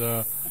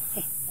 and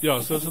yeah,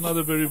 so it's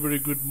another very, very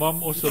good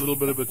mom. Also a little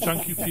bit of a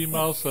chunky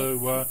female,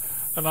 so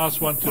a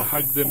nice one to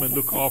hug them and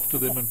look after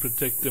them and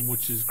protect them,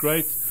 which is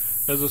great.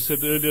 As I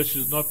said earlier,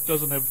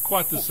 doesn't have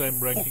quite the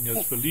same ranking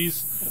as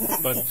Felice,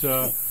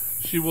 but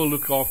she will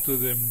look after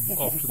them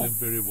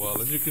very well.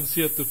 And you can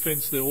see at the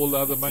fence there, all the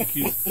other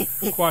monkeys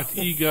quite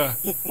eager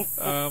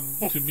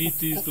to meet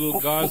these little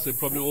guys. They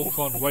probably all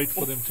can't wait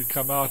for them to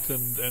come out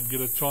and get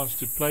a chance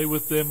to play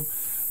with them.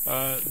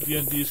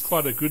 D&D is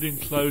quite a good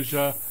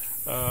enclosure.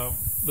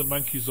 The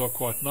monkeys are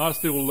quite nice.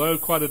 They're although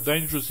quite a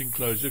dangerous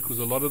enclosure, because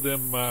a lot of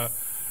them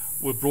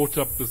were brought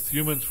up with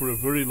humans for a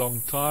very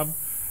long time,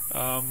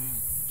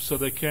 so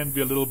they can be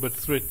a little bit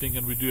threatening,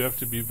 and we do have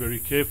to be very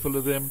careful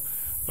of them.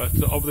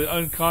 But of their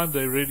own kind,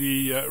 they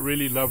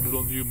really love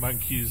little new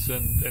monkeys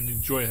and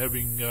enjoy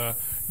having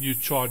new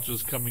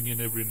charges coming in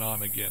every now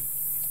and again.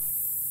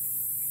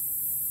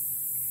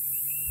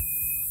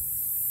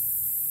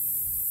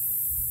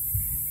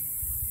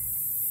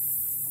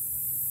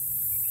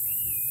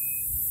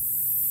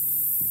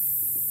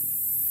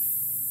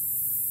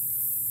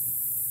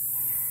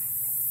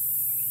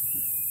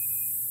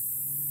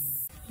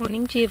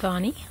 Morning,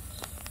 Giovanni.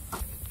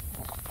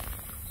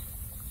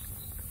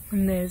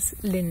 And there's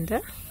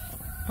Linda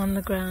on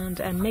the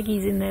ground, and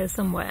Maggie's in there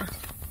somewhere.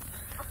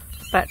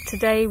 But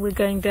today we're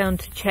going down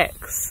to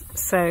checks,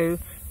 so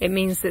it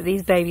means that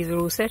these babies are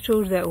all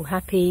settled, they're all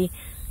happy,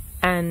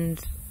 and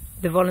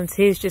the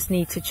volunteers just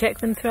need to check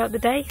them throughout the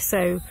day.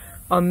 So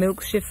on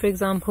milk shift, for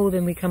example,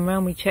 then we come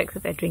around, we check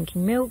that they're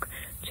drinking milk,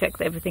 check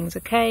that everything's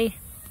okay,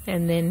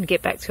 and then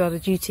get back to other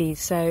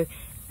duties. So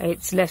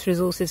it's less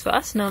resources for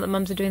us now that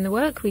mums are doing the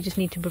work. We just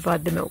need to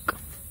provide the milk.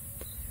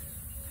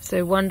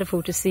 So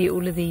wonderful to see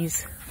all of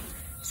these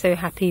so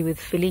happy with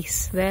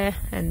Felice there,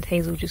 and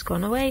Hazel just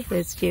gone away.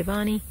 There's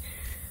Giovanni,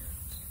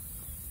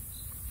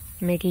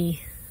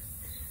 Maggie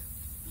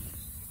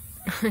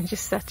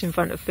just sat in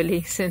front of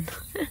Felice, and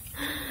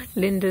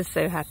Linda's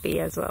so happy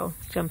as well,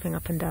 jumping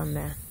up and down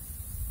there.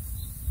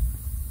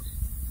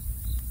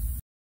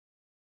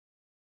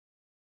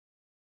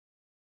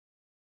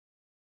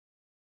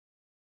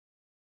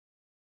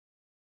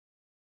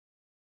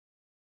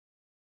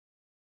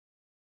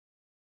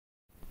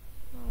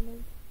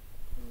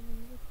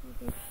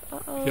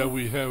 Here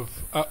we have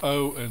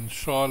Uh-Oh and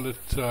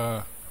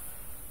Charlotte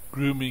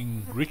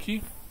grooming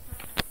Ricky.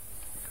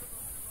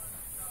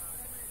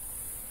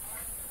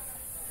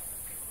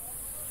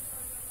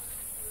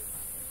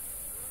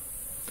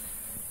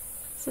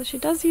 So she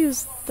does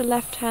use the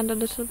left hand a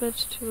little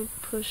bit to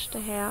push the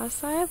hair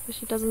aside, but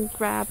she doesn't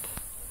grab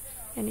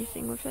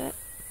anything with it.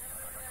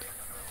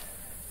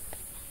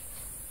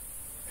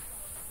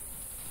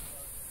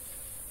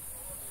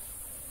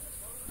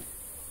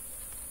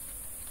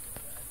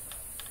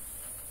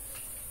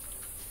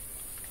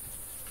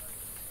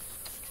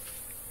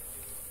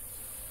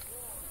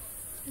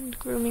 And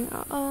grooming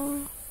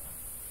Uh-Oh.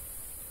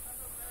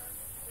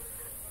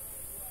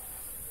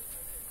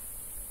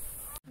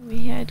 We're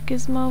here at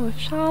Gizmo with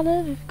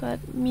Charlotte. We've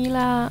got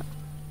Mila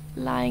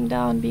lying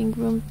down being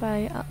groomed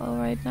by Uh-Oh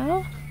right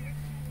now.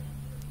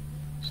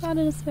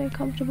 Charlotte is very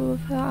comfortable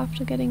with her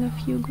after getting a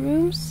few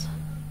grooms.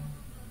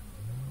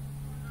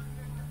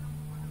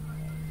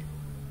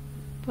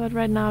 But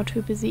right now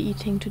too busy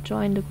eating to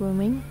join the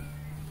grooming.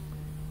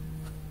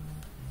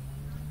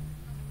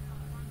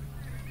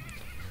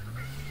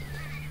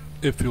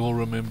 If you all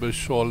remember,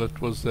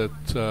 Charlotte was that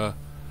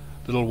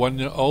little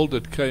 1-year-old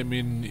that came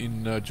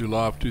in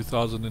July of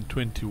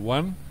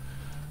 2021.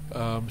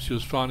 She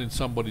was found in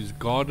somebody's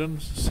garden,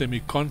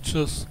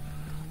 semi-conscious.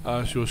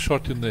 She was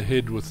shot in the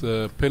head with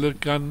a pellet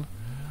gun,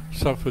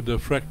 suffered a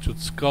fractured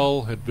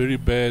skull, had very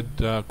bad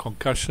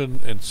concussion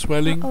and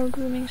swelling.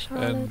 Grooming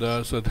Charlotte.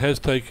 And so it has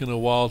taken a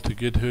while to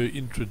get her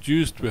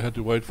introduced. We had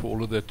to wait for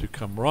all of that to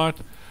come right.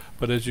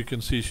 But as you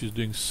can see, she's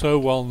doing so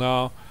well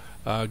now.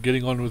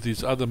 Getting on with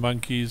these other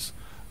monkeys,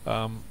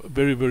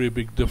 very, very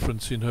big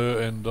difference in her,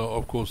 and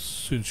of course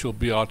soon she'll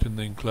be out in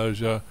the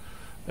enclosure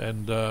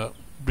and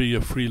be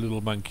a free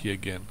little monkey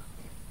again.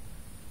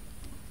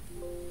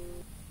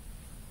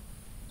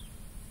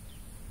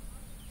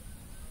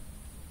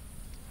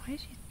 Why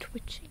is she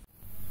twitching?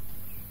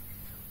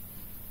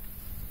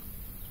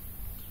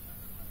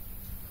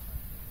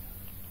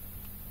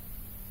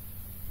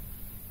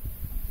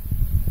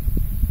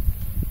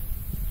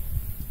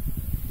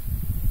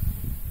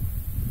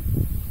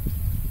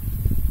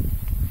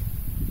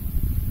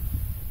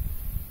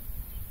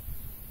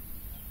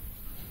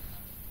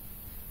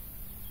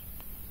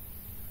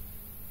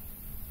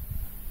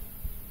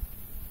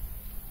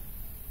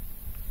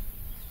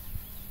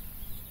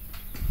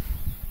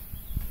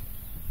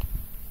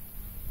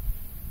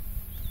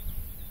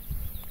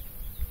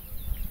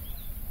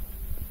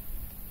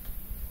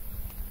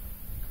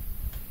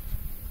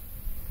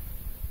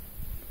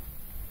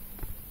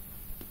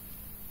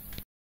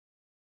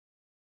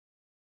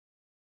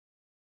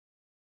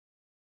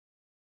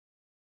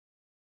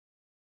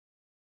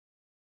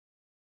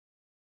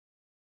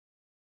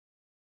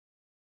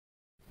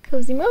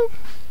 Cosimo.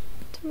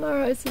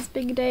 Tomorrow is his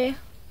big day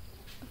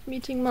of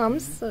meeting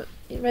moms. So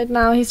right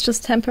now he's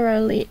just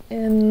temporarily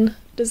in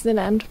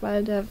Disneyland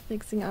while they're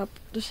fixing up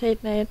the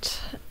shade net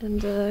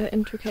and the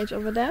intro cage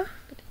over there.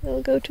 But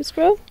he'll go to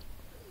Scroll.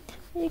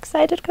 Are you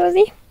excited,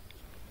 Cozy?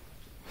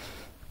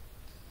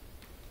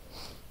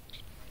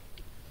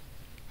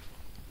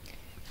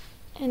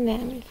 And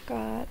then we've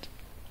got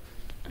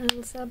a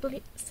little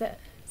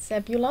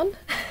Sebulon.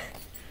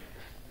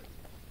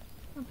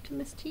 Up to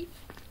Mischief.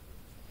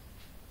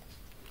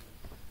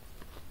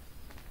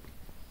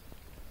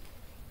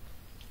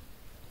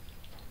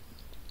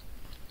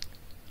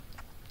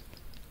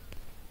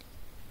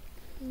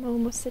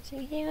 Momo's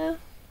sitting here,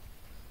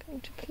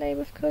 going to play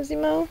with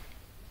Cosimo.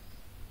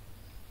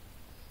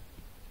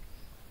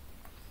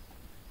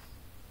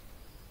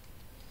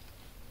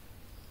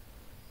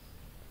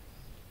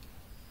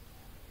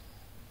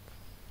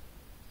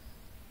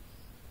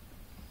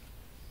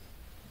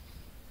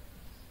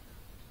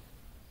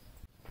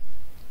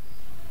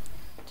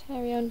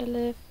 Terry on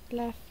the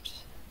left,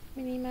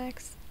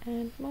 Minimax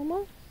and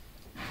Momo.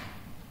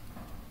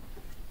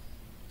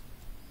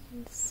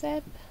 And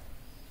Seb,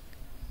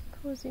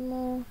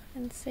 Cosimo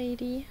and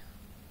Sadie.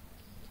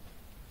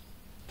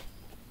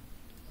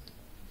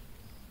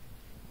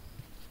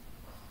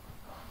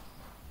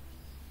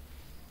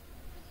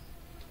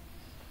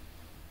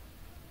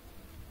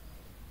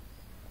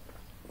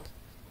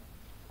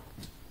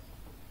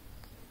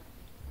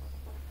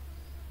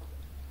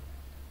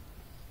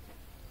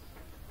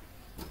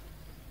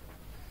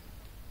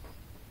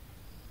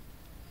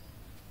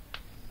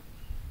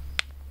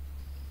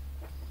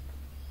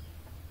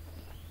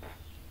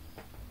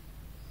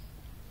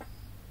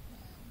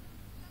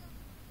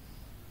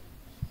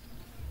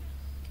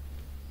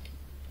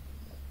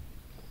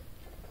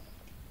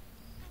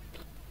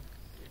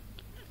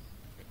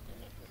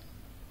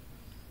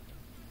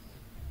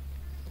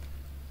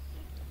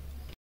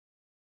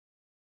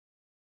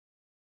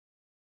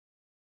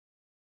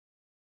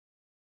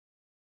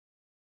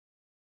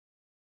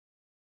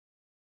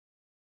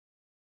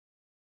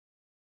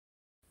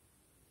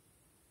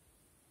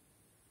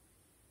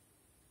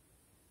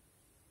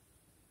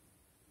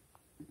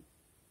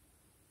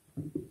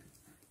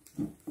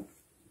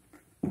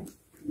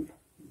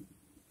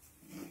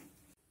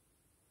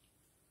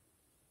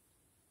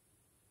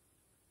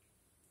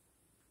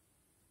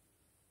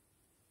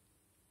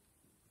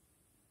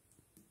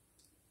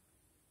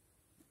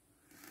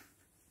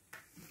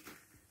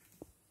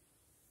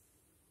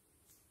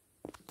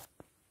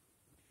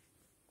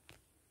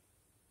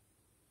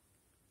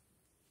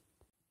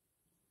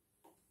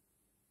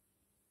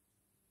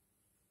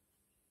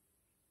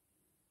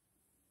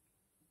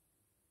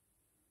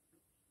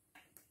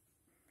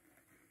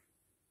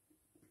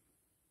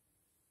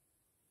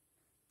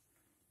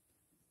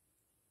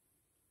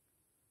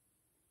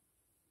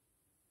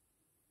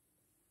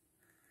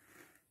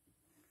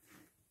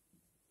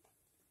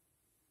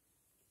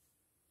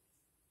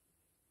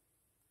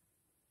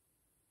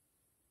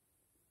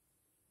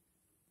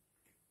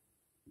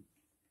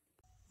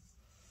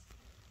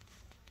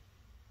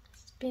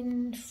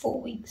 been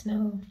 4 weeks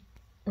now,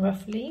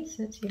 roughly,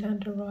 since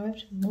Yolanda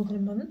arrived, more than a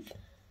month,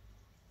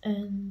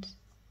 and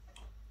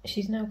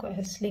she's now got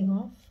her sling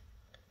off,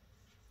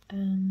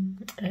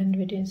 and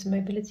we're doing some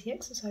mobility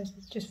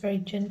exercises, just very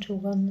gentle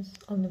ones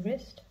on the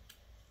wrist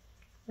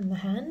and the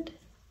hand,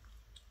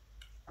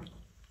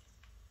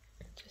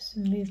 just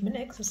some movement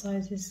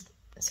exercises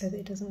so that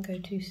it doesn't go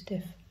too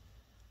stiff.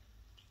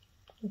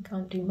 We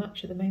can't do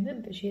much at the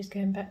moment, but she is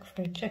going back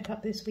for a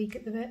checkup this week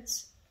at the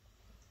vet's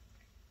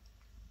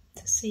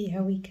to see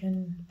how we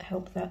can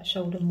help that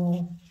shoulder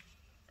more.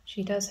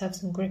 She does have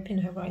some grip in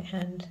her right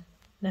hand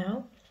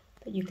now,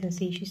 but you can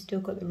see she's still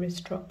got the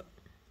wrist drop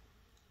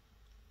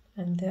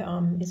and the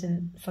arm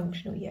isn't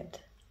functional yet.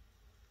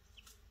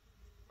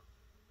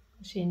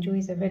 She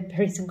enjoys her red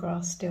berries and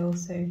grass still,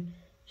 so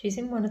she's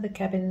in one of the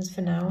cabins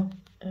for now.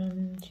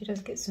 She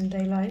does get some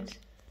daylight.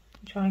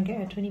 We try and get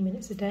her 20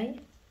 minutes a day,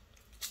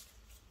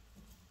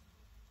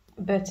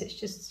 but it's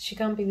just she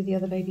can't be with the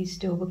other babies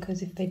still,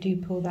 because if they do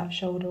pull that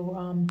shoulder or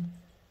arm,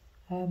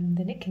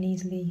 then it can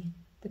easily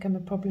become a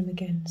problem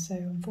again. So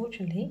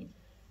unfortunately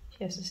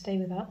she has to stay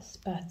with us,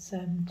 but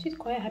she's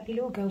quite a happy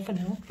little girl for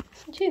now,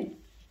 isn't she?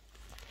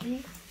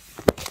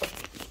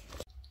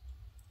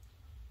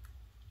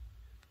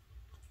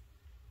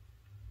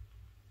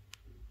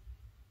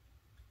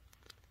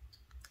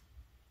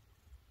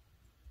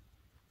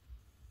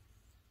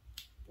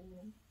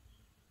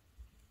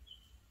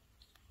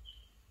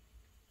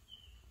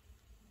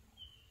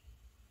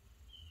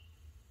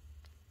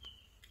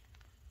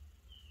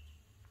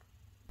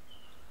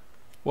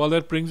 Well,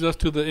 that brings us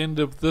to the end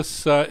of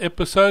this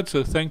episode,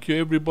 so thank you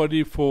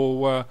everybody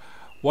for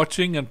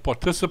watching and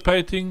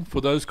participating,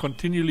 for those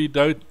continually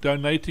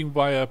donating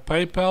via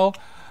PayPal.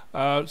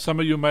 Some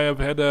of you may have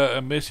had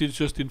a message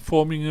just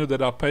informing you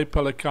that our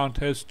PayPal account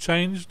has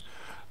changed.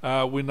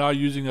 We're now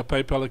using a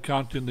PayPal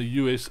account in the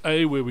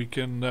USA where we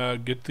can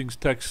get things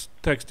tax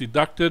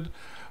deducted,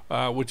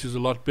 which is a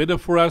lot better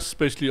for us,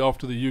 especially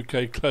after the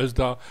UK closed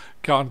our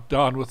account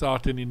down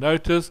without any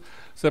notice.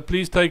 So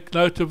please take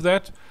note of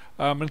that.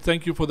 And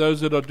thank you for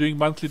those that are doing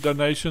monthly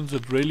donations.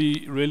 It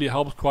really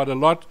helps quite a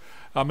lot.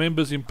 Our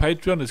members in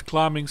Patreon is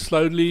climbing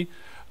slowly.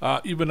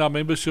 Even our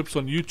memberships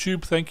on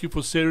YouTube, thank you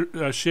for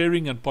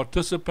sharing and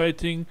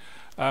participating,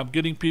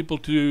 getting people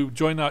to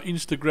join our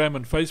Instagram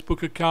and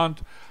Facebook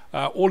account.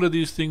 All of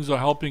these things are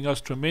helping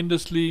us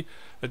tremendously.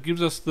 It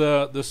gives us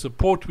the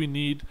support we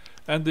need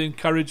and the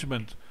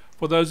encouragement.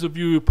 For those of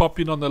you who pop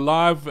in on the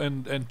live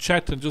and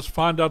chat and just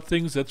find out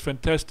things, that's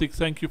fantastic.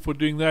 Thank you for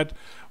doing that.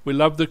 We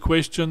love the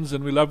questions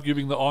and we love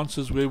giving the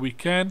answers where we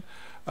can.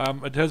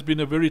 It has been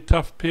a very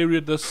tough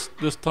period this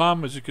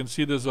time. As you can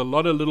see, there's a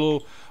lot of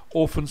little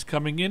orphans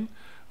coming in.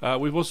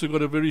 We've also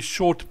got a very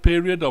short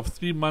period of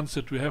 3 months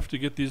that we have to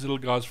get these little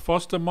guys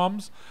foster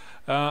moms.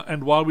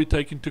 And while we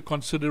take into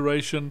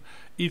consideration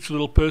each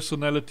little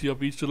personality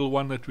of each little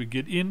one that we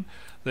get in,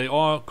 they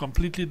are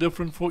completely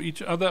different from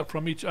each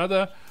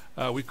other.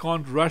 We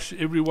can't rush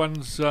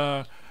everyone's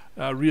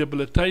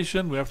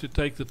rehabilitation. We have to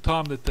take the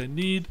time that they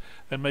need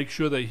and make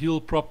sure they heal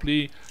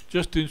properly,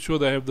 just to ensure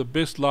they have the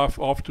best life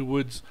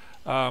afterwards,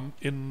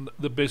 in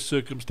the best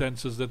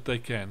circumstances that they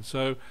can.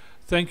 So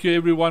thank you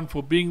everyone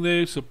for being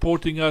there,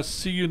 supporting us.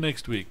 See you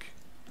next week.